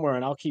up somewhere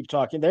and I'll keep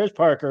talking. There's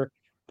Parker.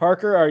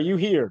 Parker, are you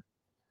here?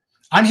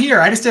 I'm here.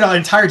 I just did an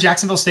entire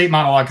Jacksonville State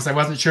monologue because I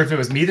wasn't sure if it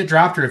was me that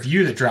dropped or if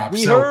you that dropped. I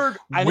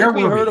think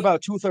we heard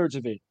about 2/3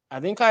 of it. I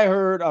think I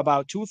heard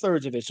about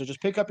 2/3 of it. So just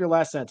pick up your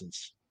last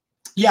sentence.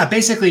 Yeah,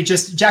 basically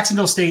just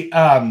Jacksonville State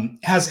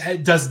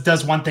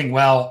does one thing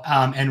well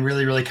and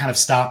really, really kind of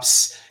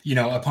stops,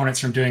 opponents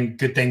from doing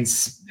good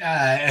things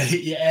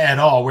at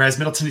all. Whereas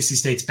Middle Tennessee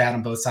State's bad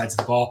on both sides of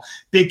the ball.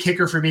 Big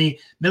kicker for me.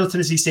 Middle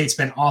Tennessee State's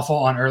been awful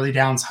on early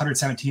downs,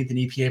 117th in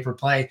EPA per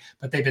play,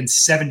 but they've been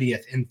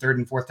 70th in third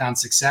and fourth down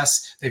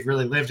success. They've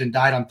really lived and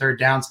died on third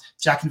downs.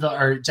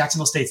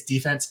 Jacksonville State's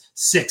defense,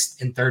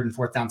 6th in third and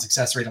fourth down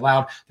success rate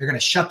allowed. They're going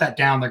to shut that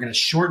down. They're going to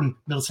shorten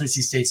Middle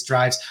Tennessee State's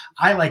drives.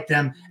 I like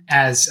them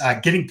as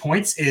getting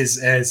points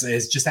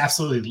is just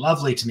absolutely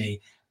lovely to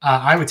me.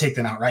 I would take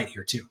them outright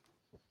here too.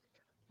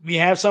 We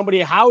have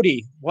somebody,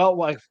 Howdy.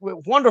 Well,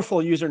 wonderful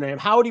username.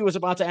 Howdy was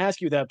about to ask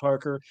you that,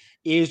 Parker.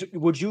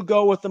 Would you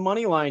go with the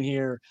money line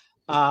here?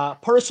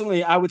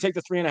 Personally, I would take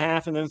the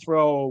 3.5 and then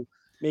throw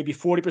maybe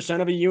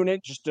 40% of a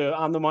unit just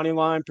on the money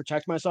line,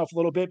 protect myself a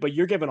little bit. But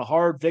you're giving a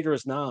hard,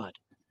 vigorous nod.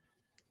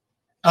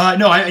 I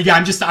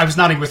was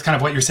nodding with kind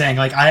of what you're saying.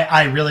 Like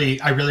I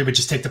really would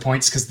just take the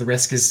points because the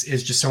risk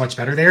is just so much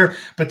better there.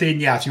 But then,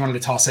 yeah, if you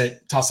wanted to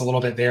toss a little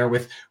bit there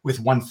with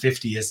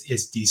 150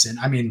 is decent.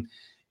 I mean,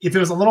 if it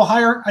was a little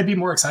higher, I'd be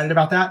more excited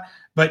about that.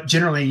 But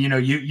generally, you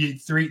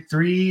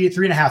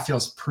 3.5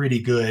 feels pretty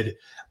good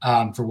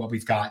for what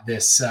we've got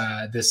this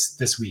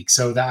week.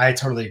 So I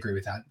totally agree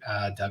with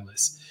that,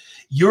 Douglas.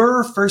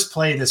 Your first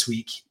play this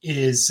week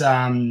is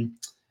a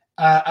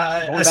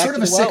sort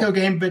of a sicko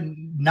game, but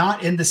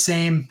not in the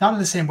same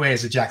way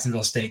as a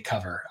Jacksonville State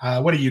cover.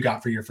 What do you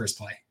got for your first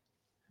play?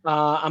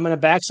 I'm going to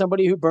back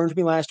somebody who burned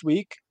me last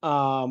week.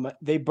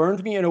 They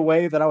burned me in a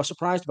way that I was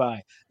surprised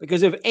by,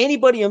 because if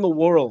anybody in the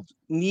world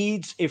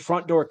needs a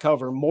front door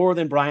cover more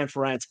than Brian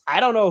Ferentz, I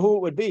don't know who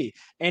it would be.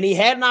 And he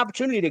had an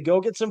opportunity to go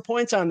get some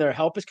points on there,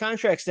 help his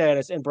contract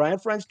status. And Brian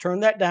Ferentz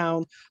turned that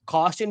down,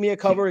 costing me a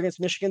cover against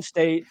Michigan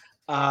State.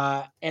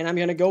 And I'm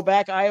going to go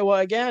back Iowa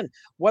again.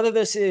 Whether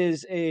this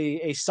is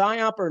a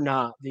psyop or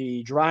not,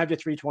 the drive to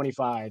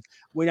 325,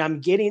 when I'm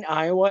getting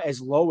Iowa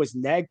as low as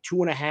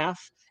 -2.5,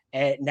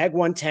 at neg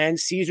 110,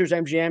 Caesars,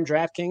 MGM,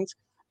 DraftKings,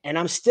 and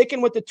I'm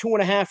sticking with the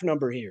 2.5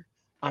 number here.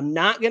 I'm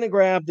not going to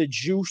grab the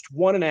juiced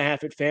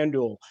 1.5 at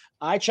FanDuel.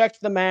 I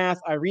checked the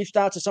math. I reached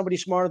out to somebody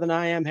smarter than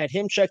I am, had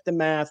him check the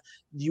math.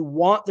 You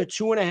want the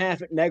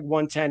 2.5 at neg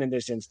 110 in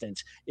this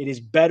instance. It is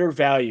better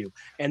value.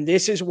 And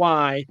this is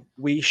why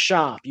we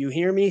shop. You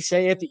hear me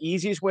say it. The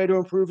easiest way to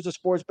improve as a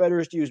sports bettor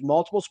is to use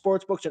multiple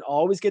sports books and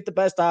always get the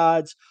best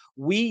odds.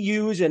 We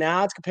use an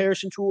odds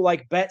comparison tool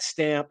like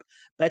BetStamp.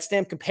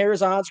 BetStamp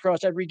compares odds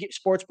across every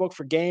sports book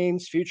for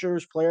games,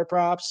 futures, player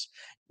props.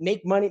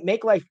 Make money,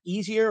 make life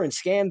easier, and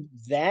scan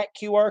that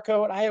QR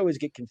code. I always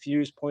get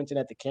confused pointing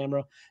at the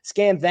camera.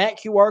 Scan that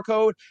QR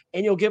code,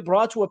 and you'll get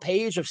brought to a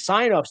page of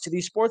signups to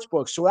these sports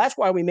books. So that's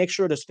why we make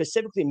sure to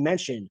specifically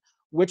mention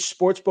which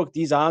sports book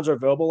these odds are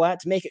available at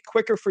to make it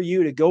quicker for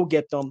you to go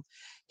get them.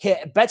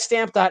 Hit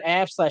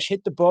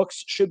betstamp.app/hit the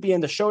books. Should be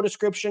in the show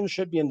description,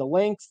 should be in the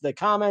links, the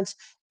comments,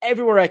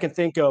 everywhere I can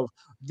think of.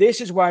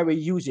 This is why we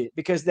use it,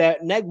 because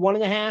that neg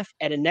 1.5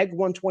 at a neg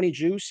 120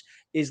 juice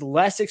is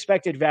less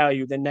expected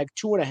value than neg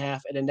 2.5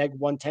 at a neg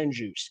 110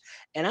 juice.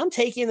 And I'm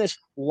taking this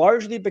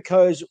largely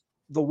because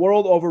the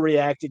world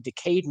overreacted to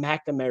Cade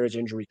McNamara's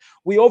injury.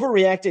 We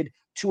overreacted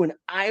to an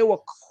Iowa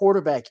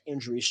quarterback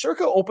injury.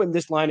 Circa opened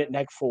this line at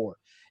neg 4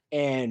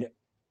 and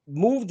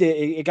moved it.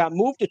 It got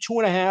moved to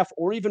 2.5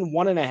 or even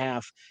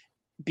 1.5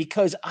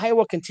 because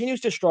Iowa continues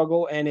to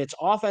struggle and its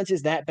offense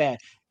is that bad.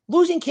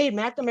 Losing Cade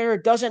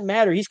McNamara doesn't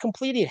matter. He's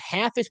completed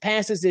half his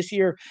passes this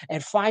year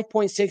at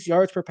 5.6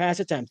 yards per pass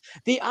attempt.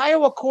 The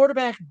Iowa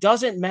quarterback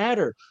doesn't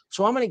matter.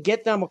 So I'm going to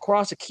get them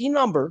across a key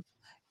number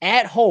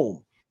at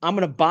home. I'm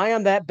going to buy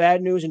on that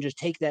bad news and just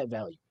take that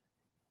value.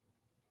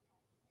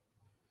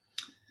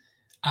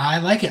 I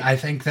like it. I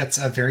think that's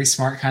a very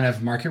smart kind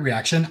of market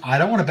reaction. I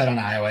don't want to bet on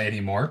Iowa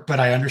anymore, but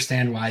I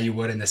understand why you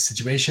would in this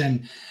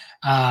situation.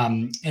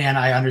 And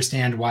I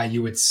understand why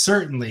you would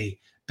certainly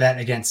bet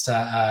against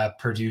a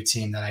Purdue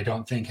team that I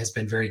don't think has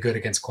been very good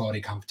against quality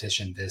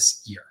competition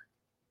this year.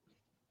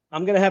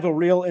 I'm going to have a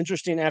real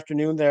interesting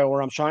afternoon there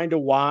where I'm trying to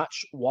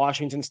watch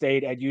Washington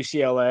State at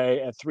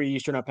UCLA at 3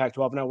 Eastern on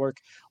Pac-12 Network,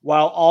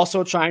 while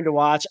also trying to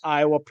watch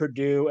Iowa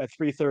Purdue at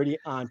 3:30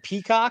 on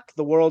Peacock,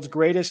 the world's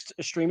greatest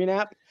streaming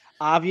app.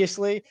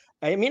 Obviously,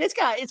 I mean it's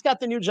got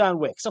the new John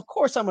Wick. So of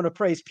course I'm going to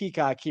praise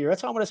Peacock here.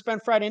 That's how I'm going to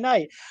spend Friday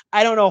night.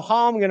 I don't know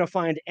how I'm going to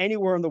find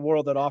anywhere in the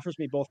world that offers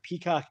me both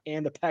Peacock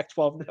and the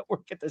Pac-12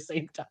 Network at the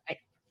same time.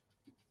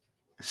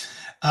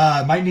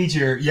 Might need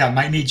your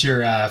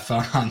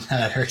phone on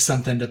that or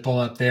something to pull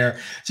up there.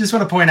 Just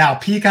want to point out,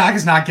 Peacock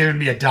is not giving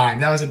me a dime.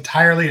 That was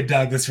entirely a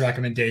Douglas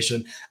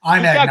recommendation.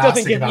 I'm Peacock agnostic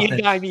doesn't give about me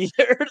a dime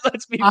either.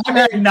 I'm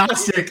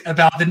agnostic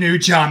about the new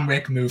John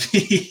Wick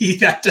movie.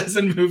 That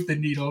doesn't move the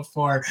needle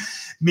for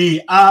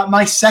me.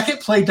 My second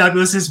play,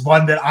 Douglas, is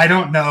one that I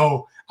don't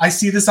know. I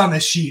see this on the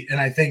sheet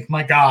and I think,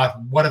 my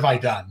God, what have I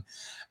done?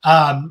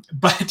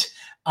 But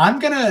I'm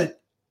gonna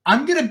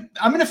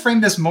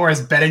frame this more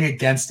as betting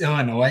against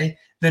Illinois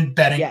than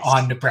betting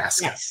on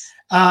Nebraska. Yes.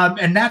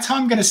 And that's how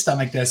I'm going to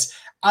stomach this.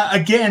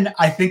 Again,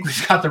 I think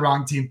we've got the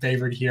wrong team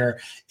favored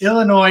here.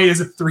 Illinois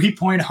is a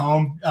 3-point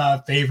home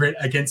favorite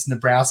against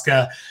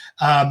Nebraska.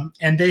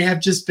 And they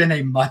have just been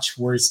a much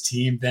worse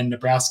team than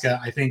Nebraska.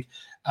 I think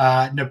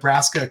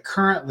Nebraska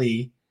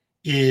currently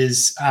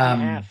is it's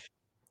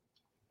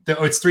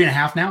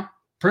 3.5 now.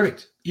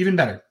 Perfect. Even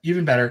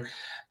better.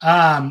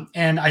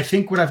 And I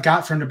think what I've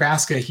got from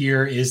Nebraska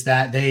here is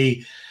that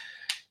they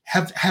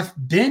have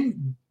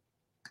been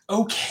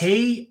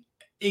okay,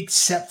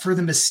 except for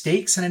the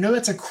mistakes. And I know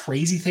that's a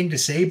crazy thing to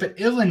say, but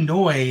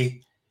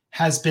Illinois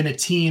has been a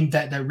team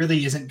that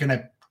really isn't going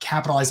to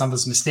capitalize on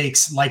those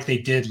mistakes like they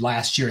did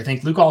last year. I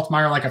think Luke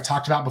Altmaier, like I've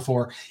talked about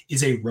before,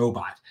 is a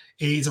robot.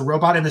 He's a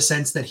robot in the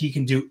sense that he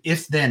can do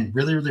if then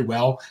really, really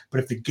well. But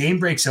if the game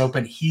breaks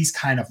open, he's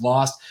kind of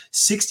lost.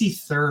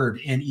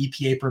 63rd in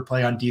EPA per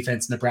play on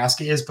defense,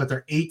 Nebraska is, but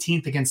they're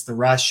 18th against the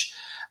rush.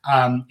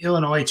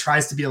 Illinois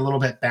tries to be a little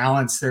bit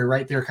balanced. They're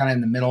right there kind of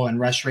in the middle and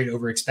rush rate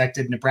over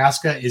expected.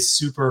 Nebraska is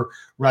super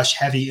rush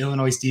heavy.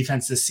 Illinois'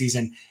 defense this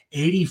season,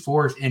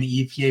 84th in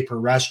EPA per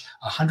rush,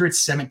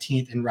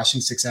 117th in rushing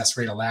success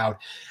rate allowed.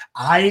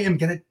 I am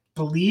going to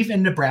believe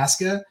in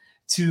Nebraska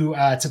to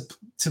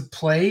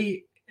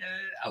play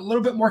a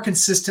little bit more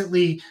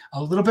consistently,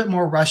 a little bit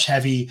more rush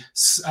heavy,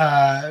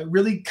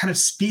 really kind of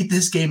speed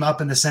this game up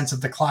in the sense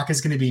of the clock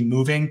is going to be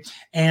moving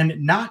and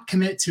not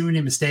commit too many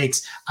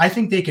mistakes. I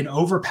think they can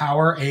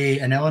overpower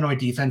an Illinois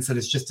defense that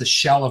is just a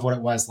shell of what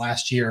it was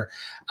last year.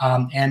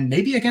 And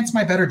maybe against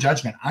my better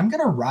judgment, I'm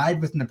going to ride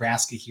with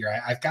Nebraska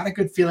here. I've got a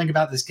good feeling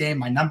about this game.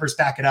 My numbers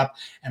back it up,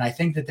 and I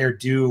think that they're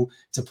due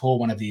to pull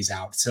one of these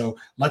out. So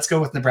let's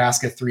go with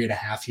Nebraska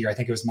 3.5 here. I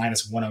think it was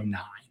 -109.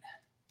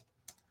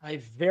 I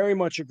very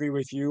much agree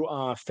with you.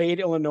 Fade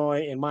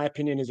Illinois, in my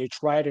opinion, is a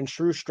tried and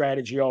true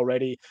strategy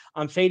already.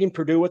 I'm fading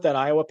Purdue with that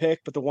Iowa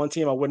pick, but the one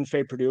team I wouldn't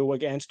fade Purdue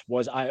against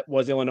was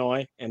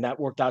Illinois, and that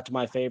worked out to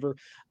my favor.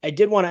 I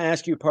did want to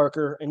ask you,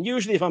 Parker, and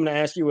usually if I'm going to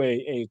ask you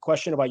a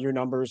question about your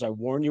numbers, I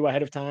warn you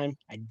ahead of time.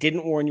 I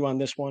didn't warn you on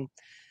this one.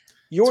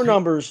 Your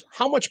numbers,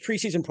 how much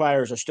preseason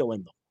priors are still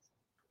in them?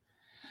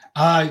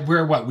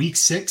 We're week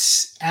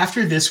 6.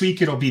 After this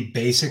week, it'll be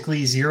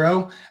basically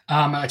 0.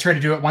 I try to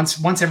do it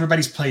once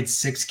everybody's played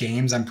 6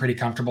 games. I'm pretty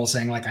comfortable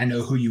saying like I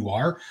know who you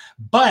are.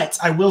 But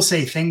I will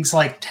say things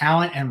like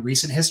talent and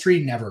recent history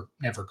never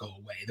go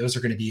away. Those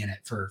are going to be in it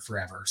for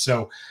forever.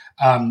 So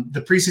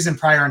the preseason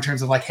prior, in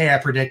terms of like, hey, I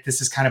predict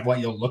this is kind of what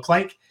you'll look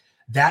like.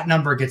 That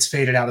number gets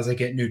faded out as I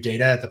get new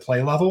data at the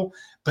play level.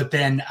 But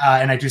then,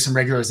 and I do some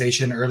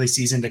regularization early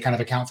season to kind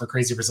of account for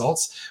crazy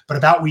results. But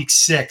about week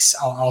 6,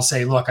 I'll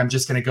say, look, I'm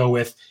just going to go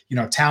with,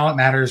 talent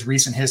matters,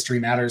 recent history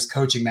matters,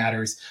 coaching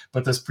matters,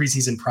 but those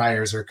preseason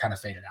priors are kind of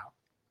faded out.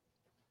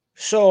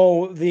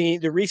 So the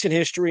recent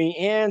history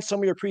and some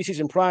of your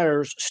preseason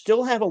priors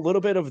still have a little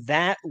bit of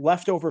that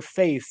leftover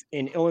faith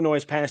in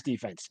Illinois' pass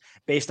defense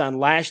based on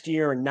last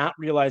year and not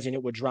realizing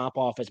it would drop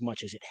off as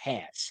much as it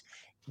has.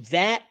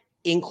 That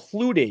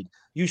included,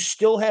 you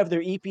still have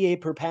their EPA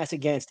per pass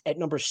against at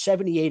number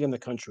 78 in the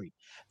country.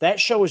 That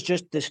shows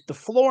just the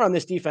floor on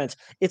this defense.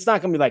 It's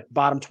not going to be like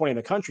bottom 20 in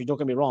the country, don't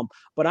get me wrong,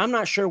 but I'm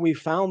not sure we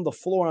found the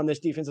floor on this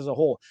defense as a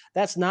whole.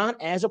 That's not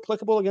as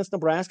applicable against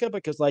Nebraska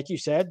because, like you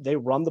said, they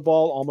run the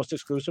ball almost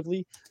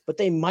exclusively, but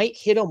they might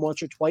hit them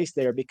once or twice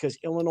there because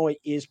Illinois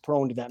is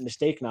prone to that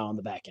mistake now on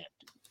the back end.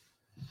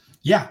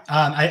 Yeah,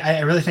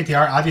 I really think they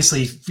are.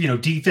 Obviously,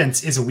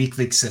 defense is a weak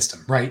league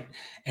system, right?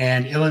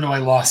 And Illinois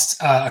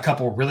lost a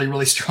couple really,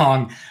 really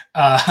strong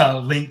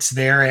links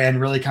there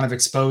and really kind of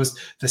exposed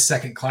the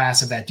second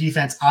class of that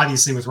defense.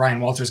 Obviously, with Ryan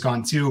Walters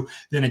gone too,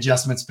 then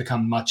adjustments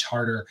become much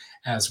harder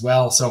as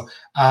well. So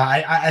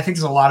I think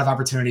there's a lot of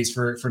opportunities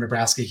for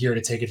Nebraska here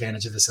to take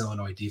advantage of this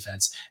Illinois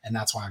defense, and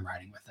that's why I'm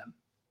riding with them.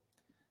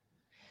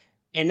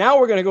 And now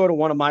we're going to go to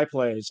one of my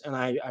plays, and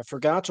I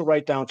forgot to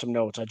write down some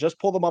notes. I just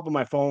pulled them up on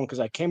my phone because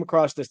I came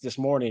across this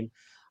morning.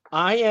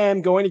 I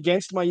am going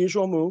against my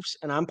usual moves,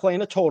 and I'm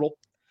playing a total.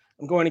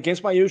 I'm going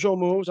against my usual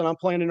moves, and I'm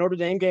playing a Notre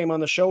Dame game on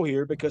the show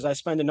here because I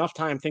spend enough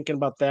time thinking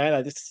about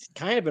that. It's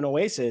kind of an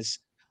oasis.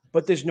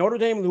 But this Notre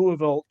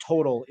Dame-Louisville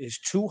total is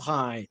too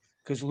high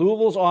because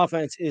Louisville's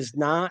offense is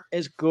not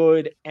as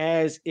good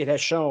as it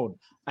has shown.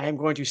 I am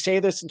going to say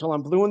this until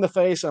I'm blue in the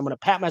face, and I'm going to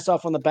pat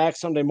myself on the back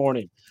Sunday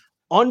morning.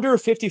 Under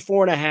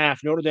 54.5,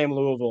 Notre Dame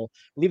Louisville.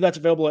 I believe that's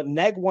available at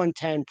neg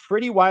 110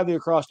 pretty widely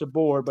across the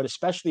board, but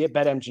especially at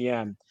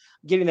BetMGM.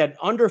 Getting that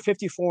under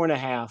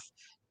 54.5.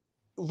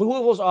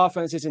 Louisville's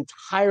offense is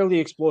entirely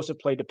explosive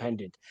play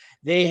dependent.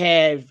 They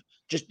have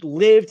just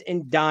lived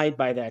and died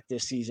by that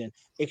this season,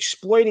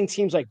 exploiting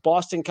teams like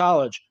Boston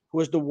College, who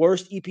has the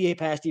worst EPA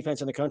pass defense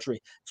in the country,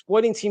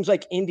 exploiting teams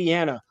like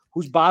Indiana,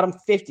 who's bottom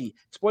 50,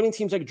 exploiting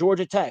teams like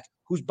Georgia Tech,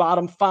 who's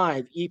bottom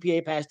 5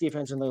 EPA pass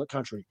defense in the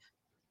country.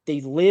 They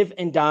live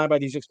and die by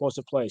these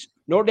explosive plays.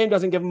 Notre Dame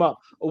doesn't give them up.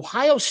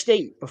 Ohio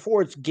State,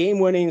 before its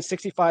game-winning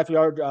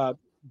 65-yard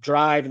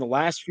drive in the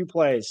last few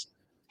plays,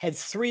 had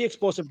 3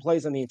 explosive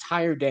plays on the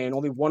entire day, and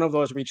only one of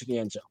those reached the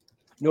end zone.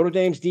 Notre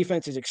Dame's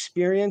defense is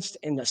experienced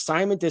and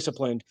assignment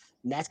disciplined,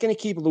 and that's going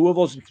to keep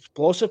Louisville's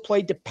explosive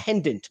play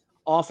dependent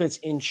offense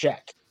in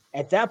check.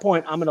 At that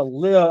point, I'm going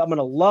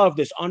to love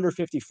this under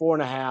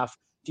 54.5.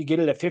 If you get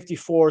it at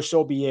 54,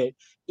 so be it.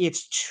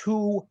 It's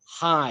too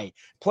high.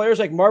 Players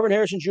like Marvin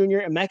Harrison Jr.,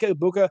 Emeka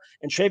Ibuka,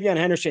 and Travion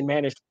Henderson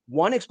managed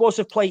 1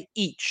 explosive play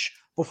each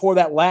before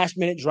that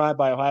last-minute drive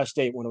by Ohio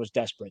State when it was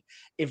desperate.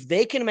 If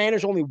they can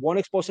manage only 1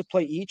 explosive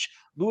play each,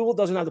 Louisville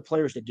doesn't have the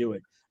players to do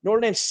it.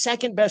 Notre Dame's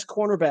second-best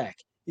cornerback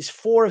is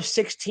 4 of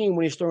 16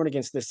 when he's thrown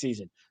against this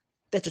season.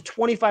 That's a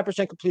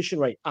 25% completion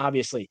rate,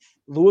 obviously.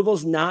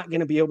 Louisville's not going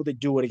to be able to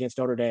do it against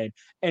Notre Dame.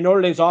 And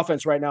Notre Dame's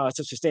offense right now has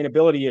some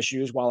sustainability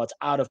issues while it's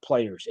out of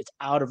players. It's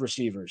out of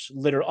receivers,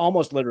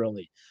 almost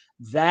literally.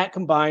 That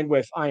combined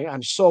with,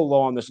 I'm so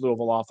low on this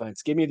Louisville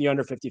offense. Give me the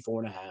under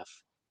 54.5.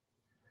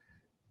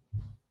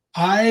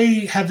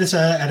 I have this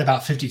at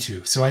about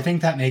 52, so I think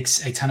that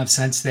makes a ton of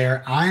sense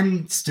there.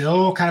 I'm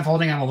still kind of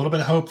holding on a little bit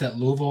of hope that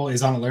Louisville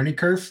is on a learning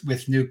curve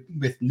with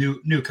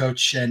new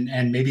coach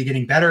and maybe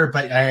getting better.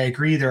 But I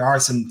agree there are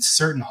some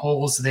certain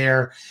holes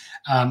there,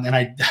 and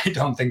I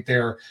don't think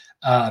they're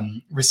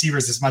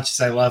receivers as much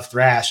as I love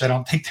Thrash. I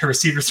don't think they're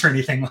receivers or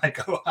anything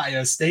like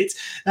Ohio State's.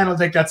 I don't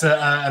think that's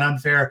an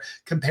unfair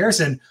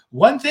comparison.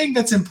 One thing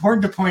that's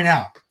important to point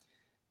out: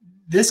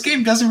 this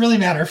game doesn't really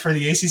matter for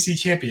the ACC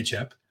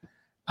championship.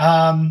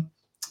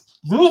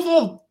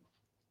 Louisville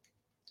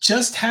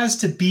just has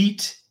to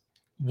beat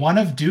one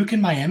of Duke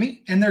and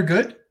Miami, and they're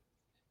good.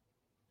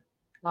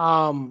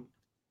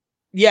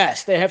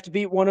 Yes, they have to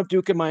beat one of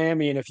Duke and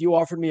Miami. And if you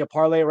offered me a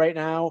parlay right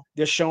now,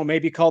 this show may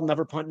be called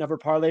Never Punt, Never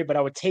Parlay, but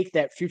I would take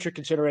that future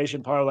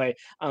consideration parlay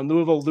on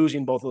Louisville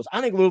losing both of those.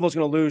 I think Louisville's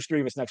going to lose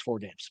 3 of its next 4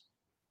 games.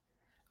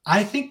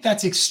 I think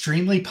that's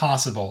extremely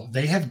possible.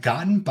 They have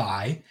gotten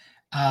by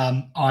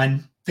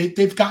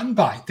They've gotten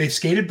by. They've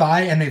skated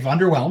by and they've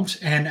underwhelmed.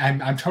 And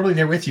I'm totally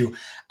there with you.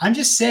 I'm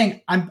just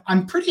saying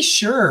I'm pretty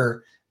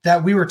sure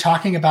that we were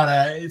talking about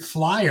a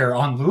flyer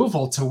on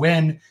Louisville to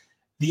win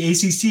the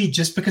ACC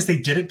just because they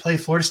didn't play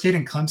Florida State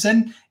and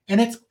Clemson, and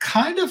it's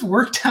kind of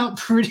worked out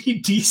pretty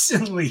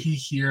decently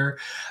here.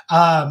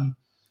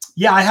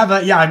 Yeah, I have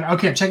a yeah.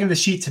 I'm checking the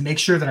sheet to make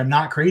sure that I'm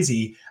not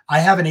crazy. I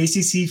have an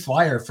ACC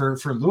flyer for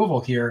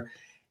Louisville here.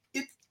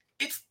 It,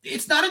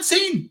 it's not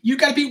insane. You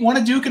got to beat one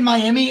of Duke and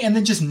Miami, and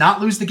then just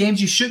not lose the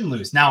games you shouldn't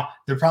lose. Now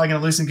they're probably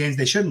going to lose some games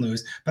they shouldn't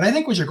lose, but I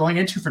think what you're going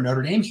into for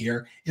Notre Dame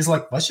here is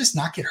like, let's just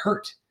not get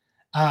hurt.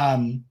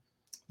 Um,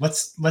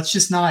 let's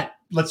just not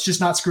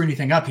screw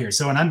anything up here.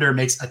 So an under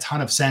makes a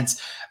ton of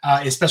sense,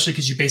 especially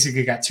because you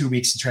basically got 2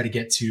 weeks to try to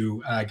get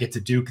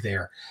to Duke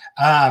there.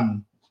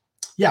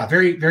 Yeah,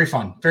 very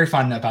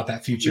fun about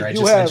that future. I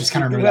just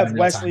kind of remember that in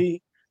real time.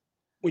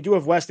 We do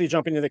have Wesley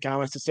jumping into the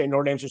comments to say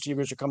Notre Dame's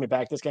receivers are coming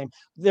back this game.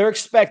 They're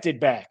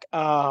expected back.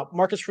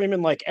 Marcus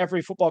Freeman, like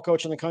every football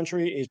coach in the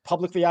country, is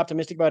publicly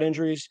optimistic about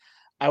injuries.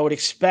 I would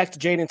expect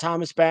Jaden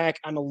Thomas back.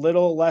 I'm a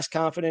little less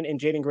confident in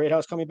Jaden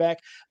Greathouse coming back.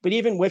 But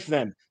even with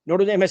them,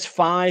 Notre Dame has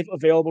 5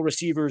 available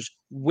receivers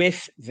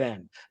with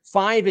them.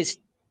 5 is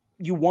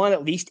you want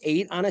at least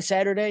 8 on a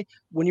Saturday.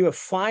 When you have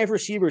 5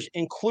 receivers,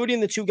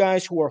 including the 2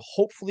 guys who are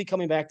hopefully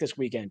coming back this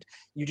weekend,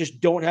 you just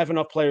don't have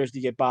enough players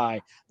to get by.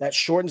 That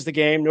shortens the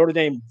game. Notre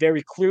Dame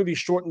very clearly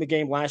shortened the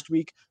game last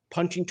week,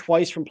 punching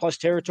twice from plus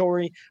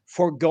territory,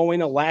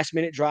 foregoing a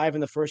last-minute drive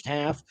in the first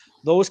half.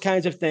 Those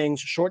kinds of things,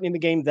 shortening the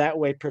game that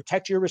way,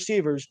 protect your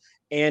receivers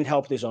and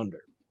help this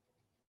under.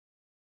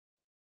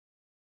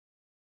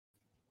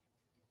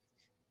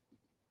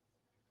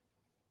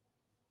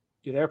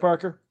 You there,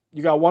 Parker?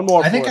 You got one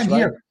more I think for us, I'm right?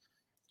 here.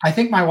 I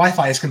think my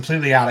Wi-Fi is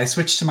completely out. I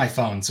switched to my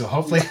phone, so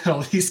hopefully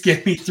it'll at least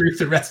get me through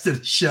the rest of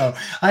the show.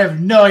 I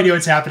have no idea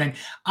what's happening.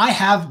 I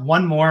have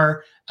one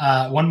more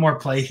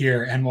play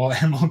here, and we'll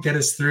get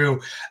us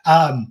through.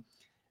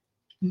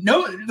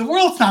 No, the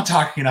world's not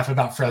talking enough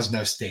about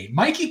Fresno State.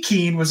 Mikey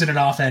Keene was in an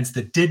offense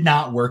that did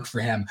not work for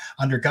him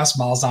under Gus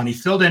Malzahn. He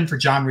filled in for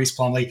John Reese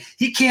Plumlee.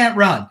 He can't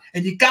run,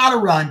 and you got to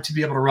run to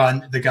be able to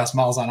run the Gus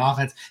Malzahn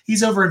offense.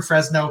 He's over in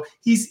Fresno.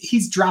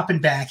 He's dropping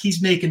back.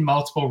 He's making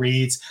multiple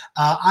reads.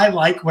 I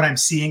like what I'm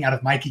seeing out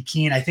of Mikey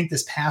Keene. I think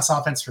this pass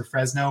offense for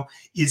Fresno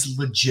is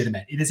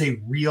legitimate. It is a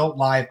real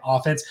live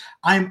offense.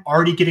 I'm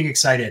already getting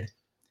excited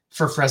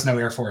for Fresno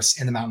Air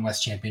Force in the Mountain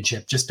West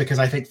Championship, just because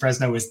I think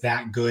Fresno is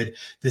that good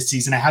this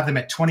season. I have them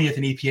at 20th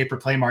in EPA per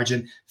play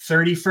margin,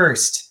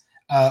 31st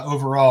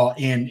overall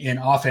in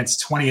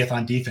offense, 20th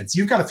on defense.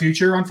 You've got a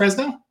future on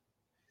Fresno?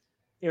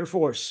 Air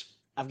Force.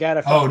 I've got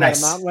a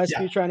Nice. Mountain West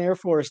future on Air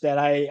Force that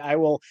I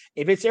will,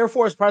 if it's Air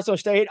Force Fresno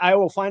State, I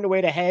will find a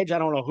way to hedge. I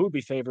don't know who'd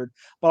be favored,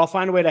 but I'll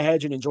find a way to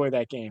hedge and enjoy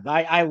that game.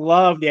 I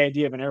love the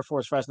idea of an Air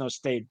Force Fresno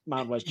State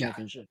Mountain West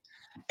championship.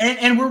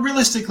 And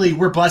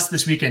we're blessed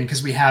this weekend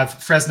because we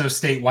have Fresno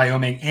State,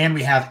 Wyoming, and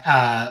we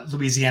have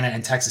Louisiana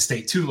and Texas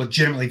State, 2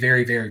 legitimately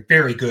very, very,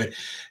 very good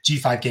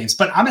G5 games.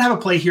 But I'm going to have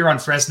a play here on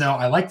Fresno.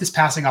 I like this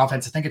passing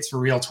offense. I think it's for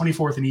real.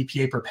 24th in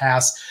EPA per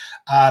pass.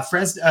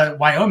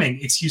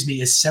 Wyoming, is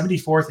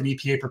 74th in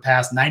EPA per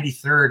pass,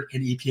 93rd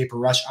in EPA per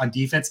rush on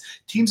defense.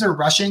 Teams are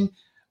rushing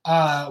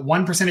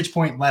 1 percentage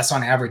point less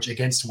on average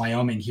against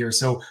Wyoming here.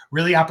 So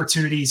really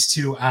opportunities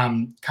to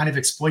kind of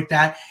exploit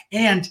that.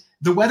 And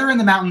the weather in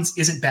the mountains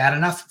isn't bad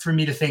enough for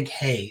me to think,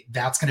 hey,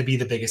 that's going to be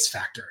the biggest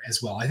factor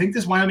as well. I think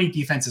this Wyoming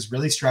defense is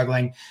really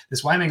struggling.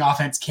 This Wyoming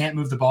offense can't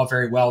move the ball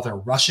very well. They're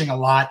rushing a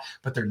lot,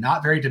 but they're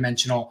not very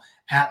dimensional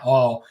at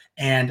all.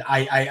 And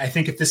I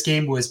think if this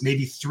game was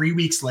maybe 3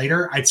 weeks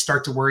later, I'd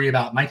start to worry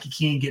about Mikey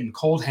Keene getting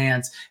cold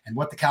hands and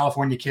what the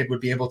California kid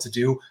would be able to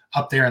do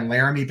up there in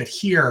Laramie. But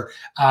here,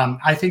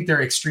 I think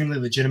they're extremely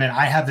legitimate.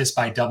 I have this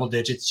by double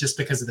digits just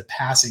because of the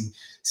passing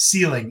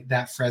ceiling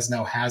that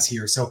Fresno has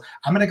here. So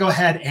I'm going to go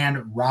ahead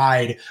and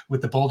ride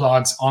with the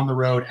Bulldogs on the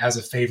road as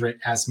a favorite,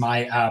 as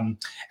my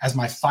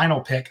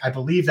final pick. I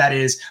believe that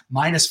is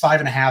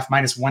 -5.5,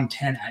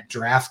 -110 at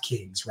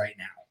DraftKings right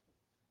now.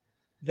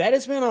 That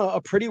has been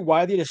a pretty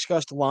widely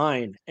discussed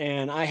line,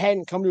 and I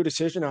hadn't come to a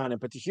decision on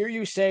it. But to hear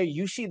you say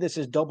you see this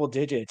as double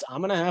digits,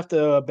 I'm going to have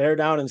to bear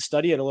down and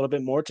study it a little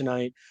bit more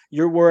tonight.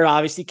 Your word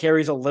obviously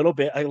carries a little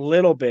bit,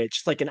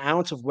 just like an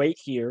ounce of weight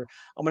here.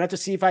 I'm going to have to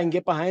see if I can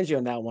get behind you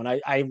on that one.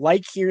 I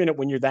like hearing it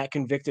when you're that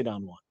convicted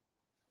on one.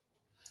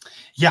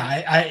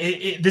 Yeah,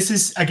 this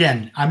is,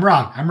 again, I'm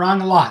wrong. I'm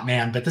wrong a lot,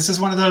 man. But this is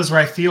one of those where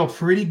I feel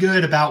pretty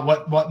good about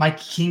what Mike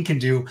King can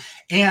do.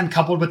 And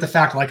coupled with the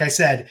fact, like I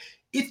said,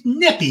 it's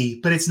nippy,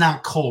 but it's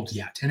not cold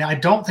yet. And I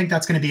don't think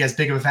that's going to be as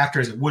big of a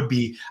factor as it would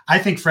be. I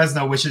think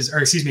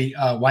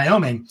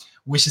Wyoming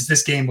wishes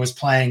this game was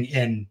playing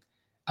in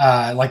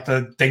like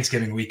the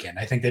Thanksgiving weekend.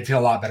 I think they'd feel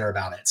a lot better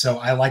about it. So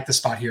I like the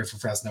spot here for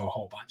Fresno a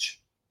whole bunch.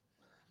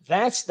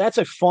 That's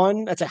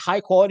a high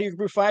quality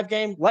group of 5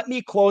 game. Let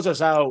me close us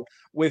out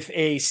with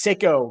a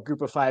sicko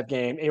group of 5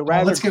 game, a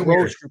rather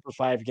gross group of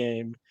 5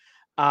 game.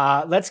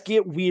 Let's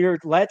get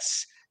weird.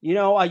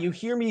 You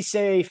hear me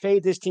say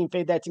fade this team,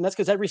 fade that team. That's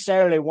because every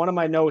Saturday, one of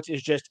my notes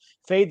is just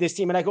fade this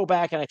team. And I go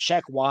back and I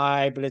check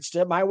why, but it's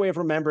my way of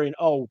remembering,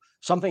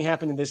 something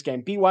happened in this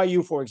game.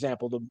 BYU, for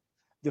example,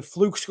 the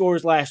fluke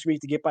scores last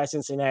week to get by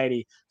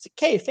Cincinnati. It's like,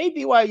 hey, fade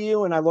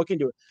BYU, and I look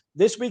into it.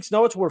 This week's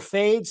notes were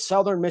fade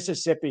Southern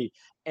Mississippi.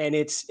 And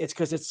it's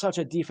because it's such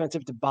a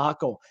defensive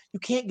debacle. You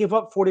can't give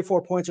up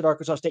 44 points at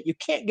Arkansas State. You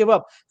can't give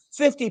up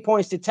 50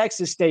 points to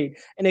Texas State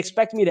and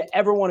expect me to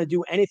ever want to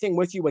do anything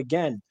with you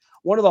again.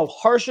 One of the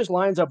harshest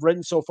lines I've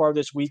written so far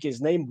this week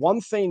is name one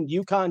thing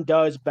UConn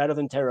does better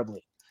than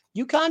terribly.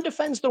 UConn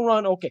defends the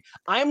run. Okay.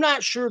 I'm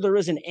not sure there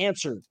is an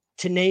answer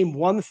to name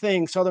one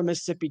thing Southern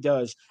Mississippi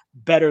does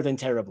better than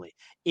terribly.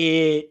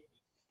 It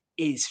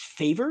is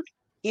favored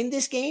in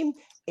this game,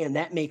 and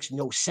that makes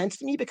no sense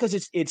to me because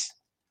it's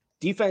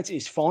defense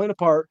is falling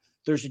apart.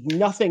 There's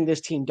nothing this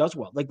team does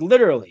well. Like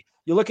literally,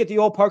 you look at the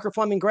old Parker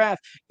Fleming graph,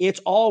 it's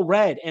all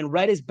red, and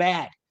red is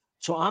bad.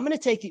 So I'm going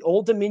to take the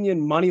Old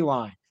Dominion money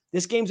line.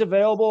 This game's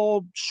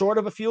available short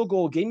of a field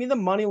goal. Give me the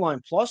money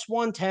line plus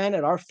 110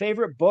 at our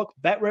favorite book,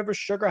 Bet Rivers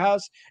Sugar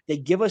House. They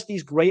give us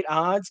these great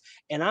odds,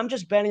 and I'm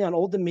just betting on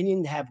Old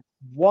Dominion to have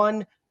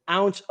 1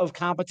 ounce of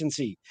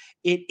competency.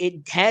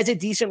 It has a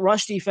decent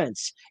rush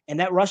defense, and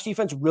that rush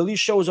defense really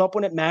shows up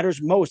when it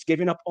matters most,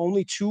 giving up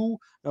only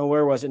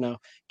where was it now?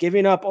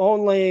 Giving up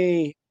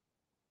only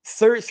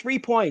 3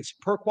 points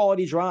per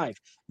quality drive.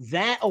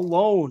 That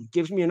alone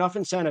gives me enough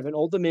incentive in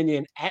Old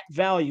Dominion at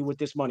value with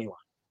this money line.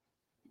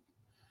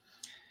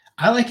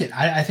 I like it.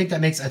 I think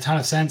that makes a ton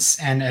of sense.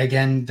 And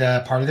again,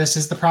 the part of this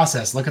is the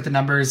process. Look at the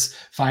numbers,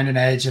 find an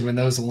edge, and when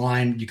those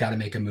align, you got to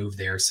make a move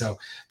there. So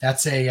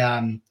that's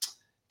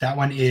that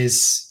one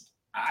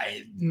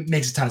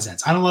makes a ton of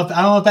sense. I don't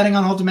love betting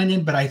on Old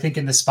Dominion, but I think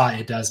in this spot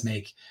it does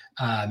make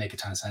a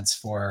ton of sense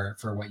for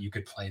what you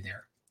could play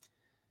there.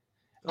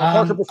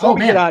 Parker, before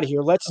we get out of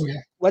here,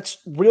 let's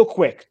real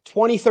quick,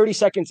 20, 30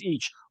 seconds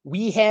each.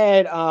 We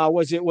had,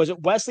 was it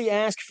Wesley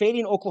Ask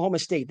fading Oklahoma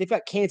State? They've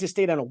got Kansas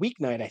State on a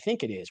weeknight. I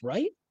think it is,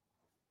 right?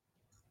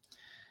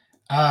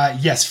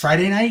 Yes.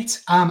 Friday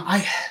night.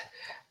 I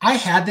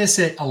had this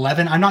at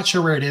 11. I'm not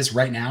sure where it is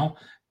right now,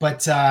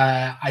 but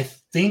I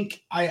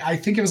think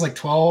it was like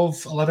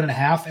 12, 11 and a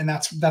half. And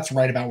that's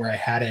right about where I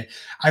had it.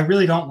 I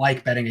really don't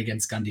like betting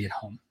against Gundy at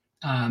home.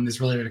 Is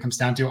really what it comes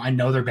down to. I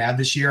know they're bad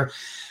this year.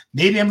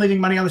 Maybe I'm leaving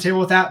money on the table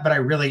with that, but I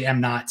really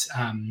am not.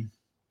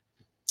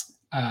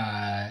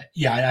 I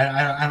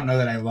don't know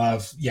that I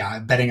love,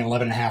 betting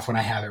 11 and a half when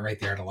I have it right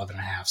there at 11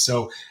 and a half.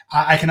 So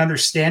I can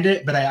understand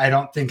it, but I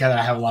don't think that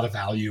I have a lot of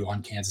value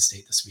on Kansas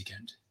State this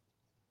weekend.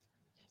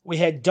 We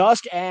had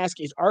Dusk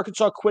ask, is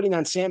Arkansas quitting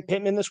on Sam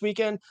Pittman this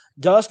weekend?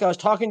 Dusk, I was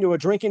talking to a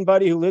drinking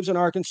buddy who lives in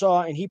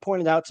Arkansas, and he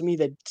pointed out to me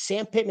that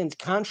Sam Pittman's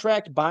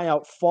contract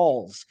buyout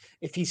falls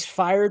if he's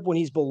fired when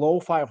he's below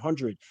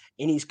 500,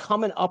 and he's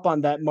coming up on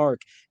that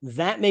mark.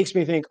 That makes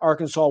me think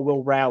Arkansas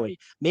will rally.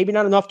 Maybe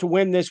not enough to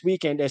win this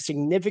weekend as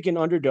significant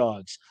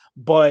underdogs,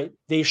 but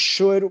they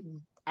should.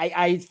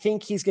 I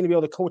think he's going to be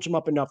able to coach them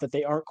up enough that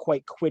they aren't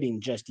quite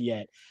quitting just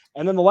yet.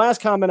 And then the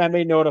last comment I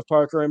made note of,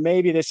 Parker, and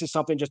maybe this is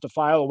something just to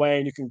file away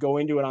and you can go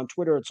into it on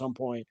Twitter at some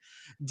point.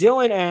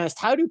 Dylan asked,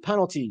 how do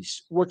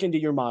penalties work into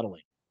your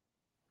modeling?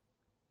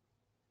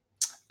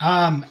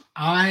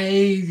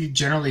 I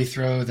generally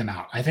throw them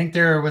out. I think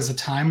there was a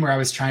time where I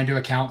was trying to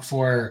account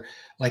for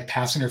like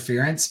pass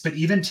interference, but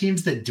even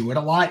teams that do it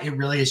a lot, it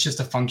really is just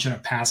a function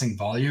of passing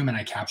volume, and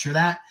I capture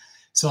that.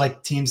 So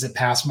like teams that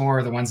pass more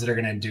are the ones that are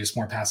going to induce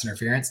more pass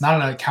interference, not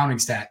on an accounting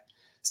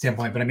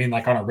standpoint, but I mean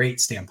like on a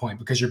rate standpoint,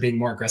 because you're being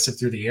more aggressive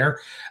through the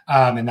air,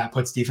 and that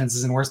puts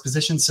defenses in worse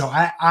positions. So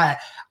I'm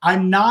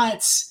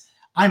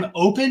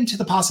open to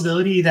the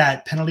possibility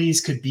that penalties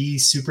could be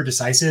super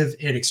decisive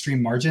at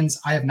extreme margins.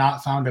 I have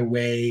not found a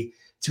way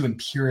to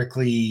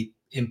empirically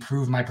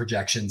improve my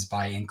projections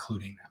by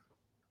including them.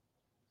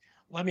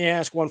 Let me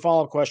ask one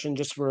follow-up question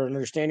just for an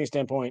understanding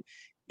standpoint.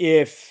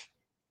 If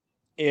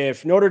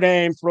Notre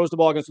Dame throws the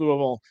ball against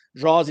Louisville,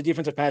 draws a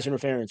defensive pass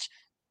interference,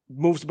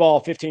 moves the ball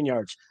 15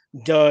 yards,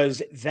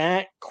 does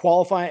that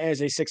qualify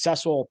as a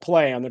successful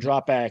play on the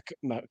drop back?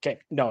 Okay,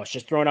 no, it's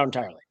just thrown out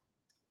entirely.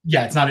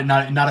 Yeah, it's not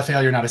a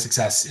failure, not a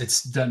success.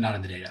 It's not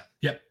in the data.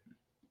 Yep.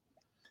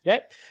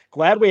 Yep.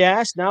 Glad we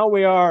asked. Now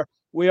we are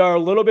a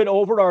little bit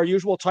over our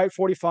usual type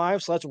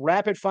 45. So let's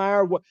rapid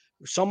fire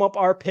sum up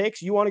our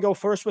picks. You want to go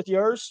first with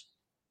yours?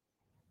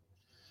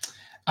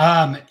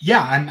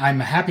 I'm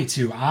happy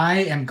to. I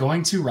am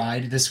going to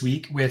ride this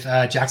week with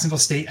Jacksonville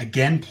State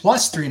again,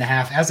 plus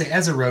 3.5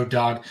 as a road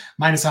dog,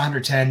 minus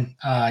 110.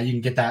 You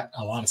can get that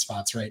a lot of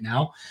spots right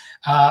now.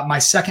 My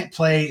second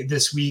play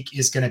this week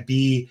is going to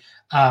be,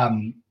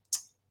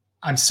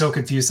 I'm so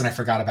confused and I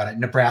forgot about it.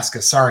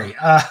 Nebraska. Sorry.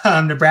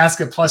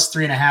 Nebraska plus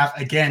 3.5.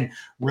 Again,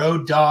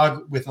 road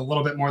dog with a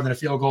little bit more than a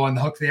field goal in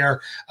the hook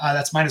there.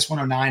 That's minus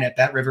 109 at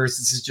Bet Rivers.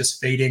 This is just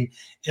fading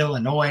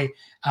Illinois.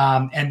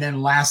 And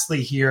then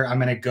lastly here, I'm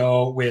going to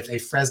go with a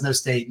Fresno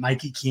State,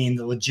 Mikey Keene,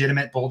 the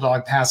legitimate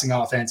Bulldog passing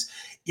offense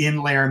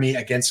in Laramie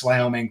against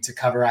Wyoming to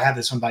cover. I have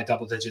this one by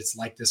double digits,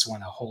 like this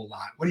one a whole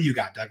lot. What do you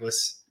got,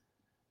 Douglas?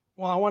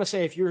 Well, I want to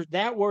say if you're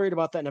that worried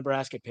about that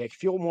Nebraska pick,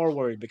 feel more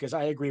worried because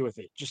I agree with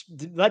it. Just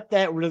let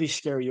that really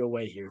scare you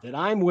away here, that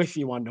I'm with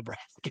you on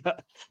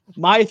Nebraska.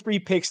 My 3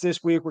 picks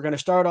this week, we're going to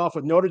start off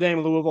with Notre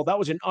Dame, Louisville. That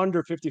was an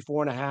under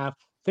 54.5.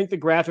 think the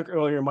graphic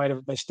earlier might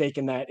have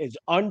mistaken that. It's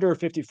under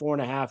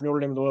 54.5. Notre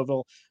Dame,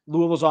 Louisville.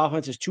 Louisville's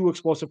offense is too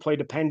explosive play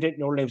dependent.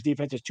 Notre Dame's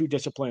defense is too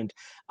disciplined.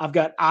 I've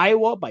got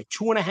Iowa by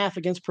 2.5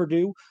 against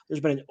Purdue. There's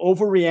been an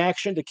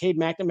overreaction to Cade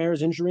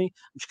McNamara's injury.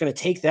 I'm just going to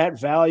take that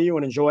value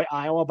and enjoy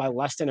Iowa by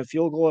less than a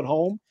field goal at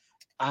home.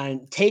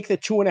 And take the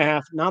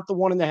 2.5, not the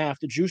 1.5.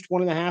 The juiced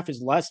 1.5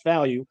 is less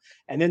value.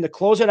 And then to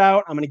close it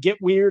out, I'm going to get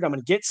weird. I'm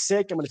going to get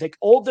sick. I'm going to take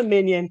Old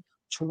Dominion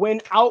to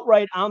win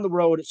outright on the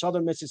road at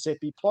Southern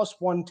Mississippi, plus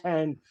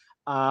 110.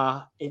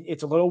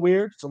 It's a little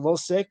weird. It's a little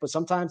sick, but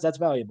sometimes that's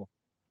valuable.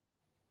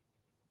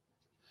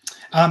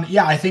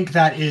 Yeah, I think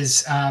that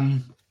is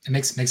it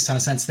makes a ton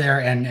of sense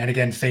there. And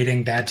again,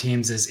 fading bad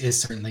teams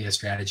is certainly a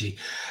strategy.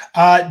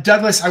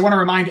 Douglas, I want to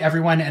remind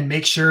everyone and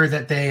make sure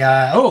that they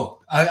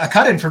a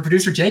cut in for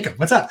producer Jacob.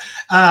 What's up?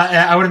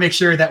 I want to make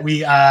sure that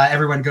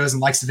everyone goes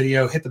and likes the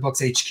video, hit the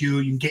Books HQ.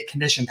 You can get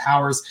Conditioned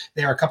Powers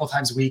there a couple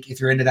times a week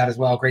if you're into that as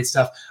well. Great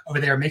stuff over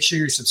there. Make sure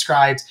you're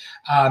subscribed.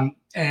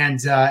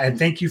 And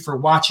thank you for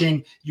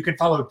watching. You can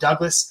follow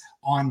Douglas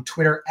on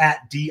Twitter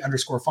at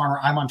 @D_farmer.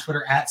 I'm on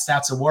Twitter at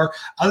Stats of War.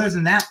 Other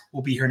than that,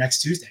 we'll be here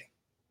next Tuesday.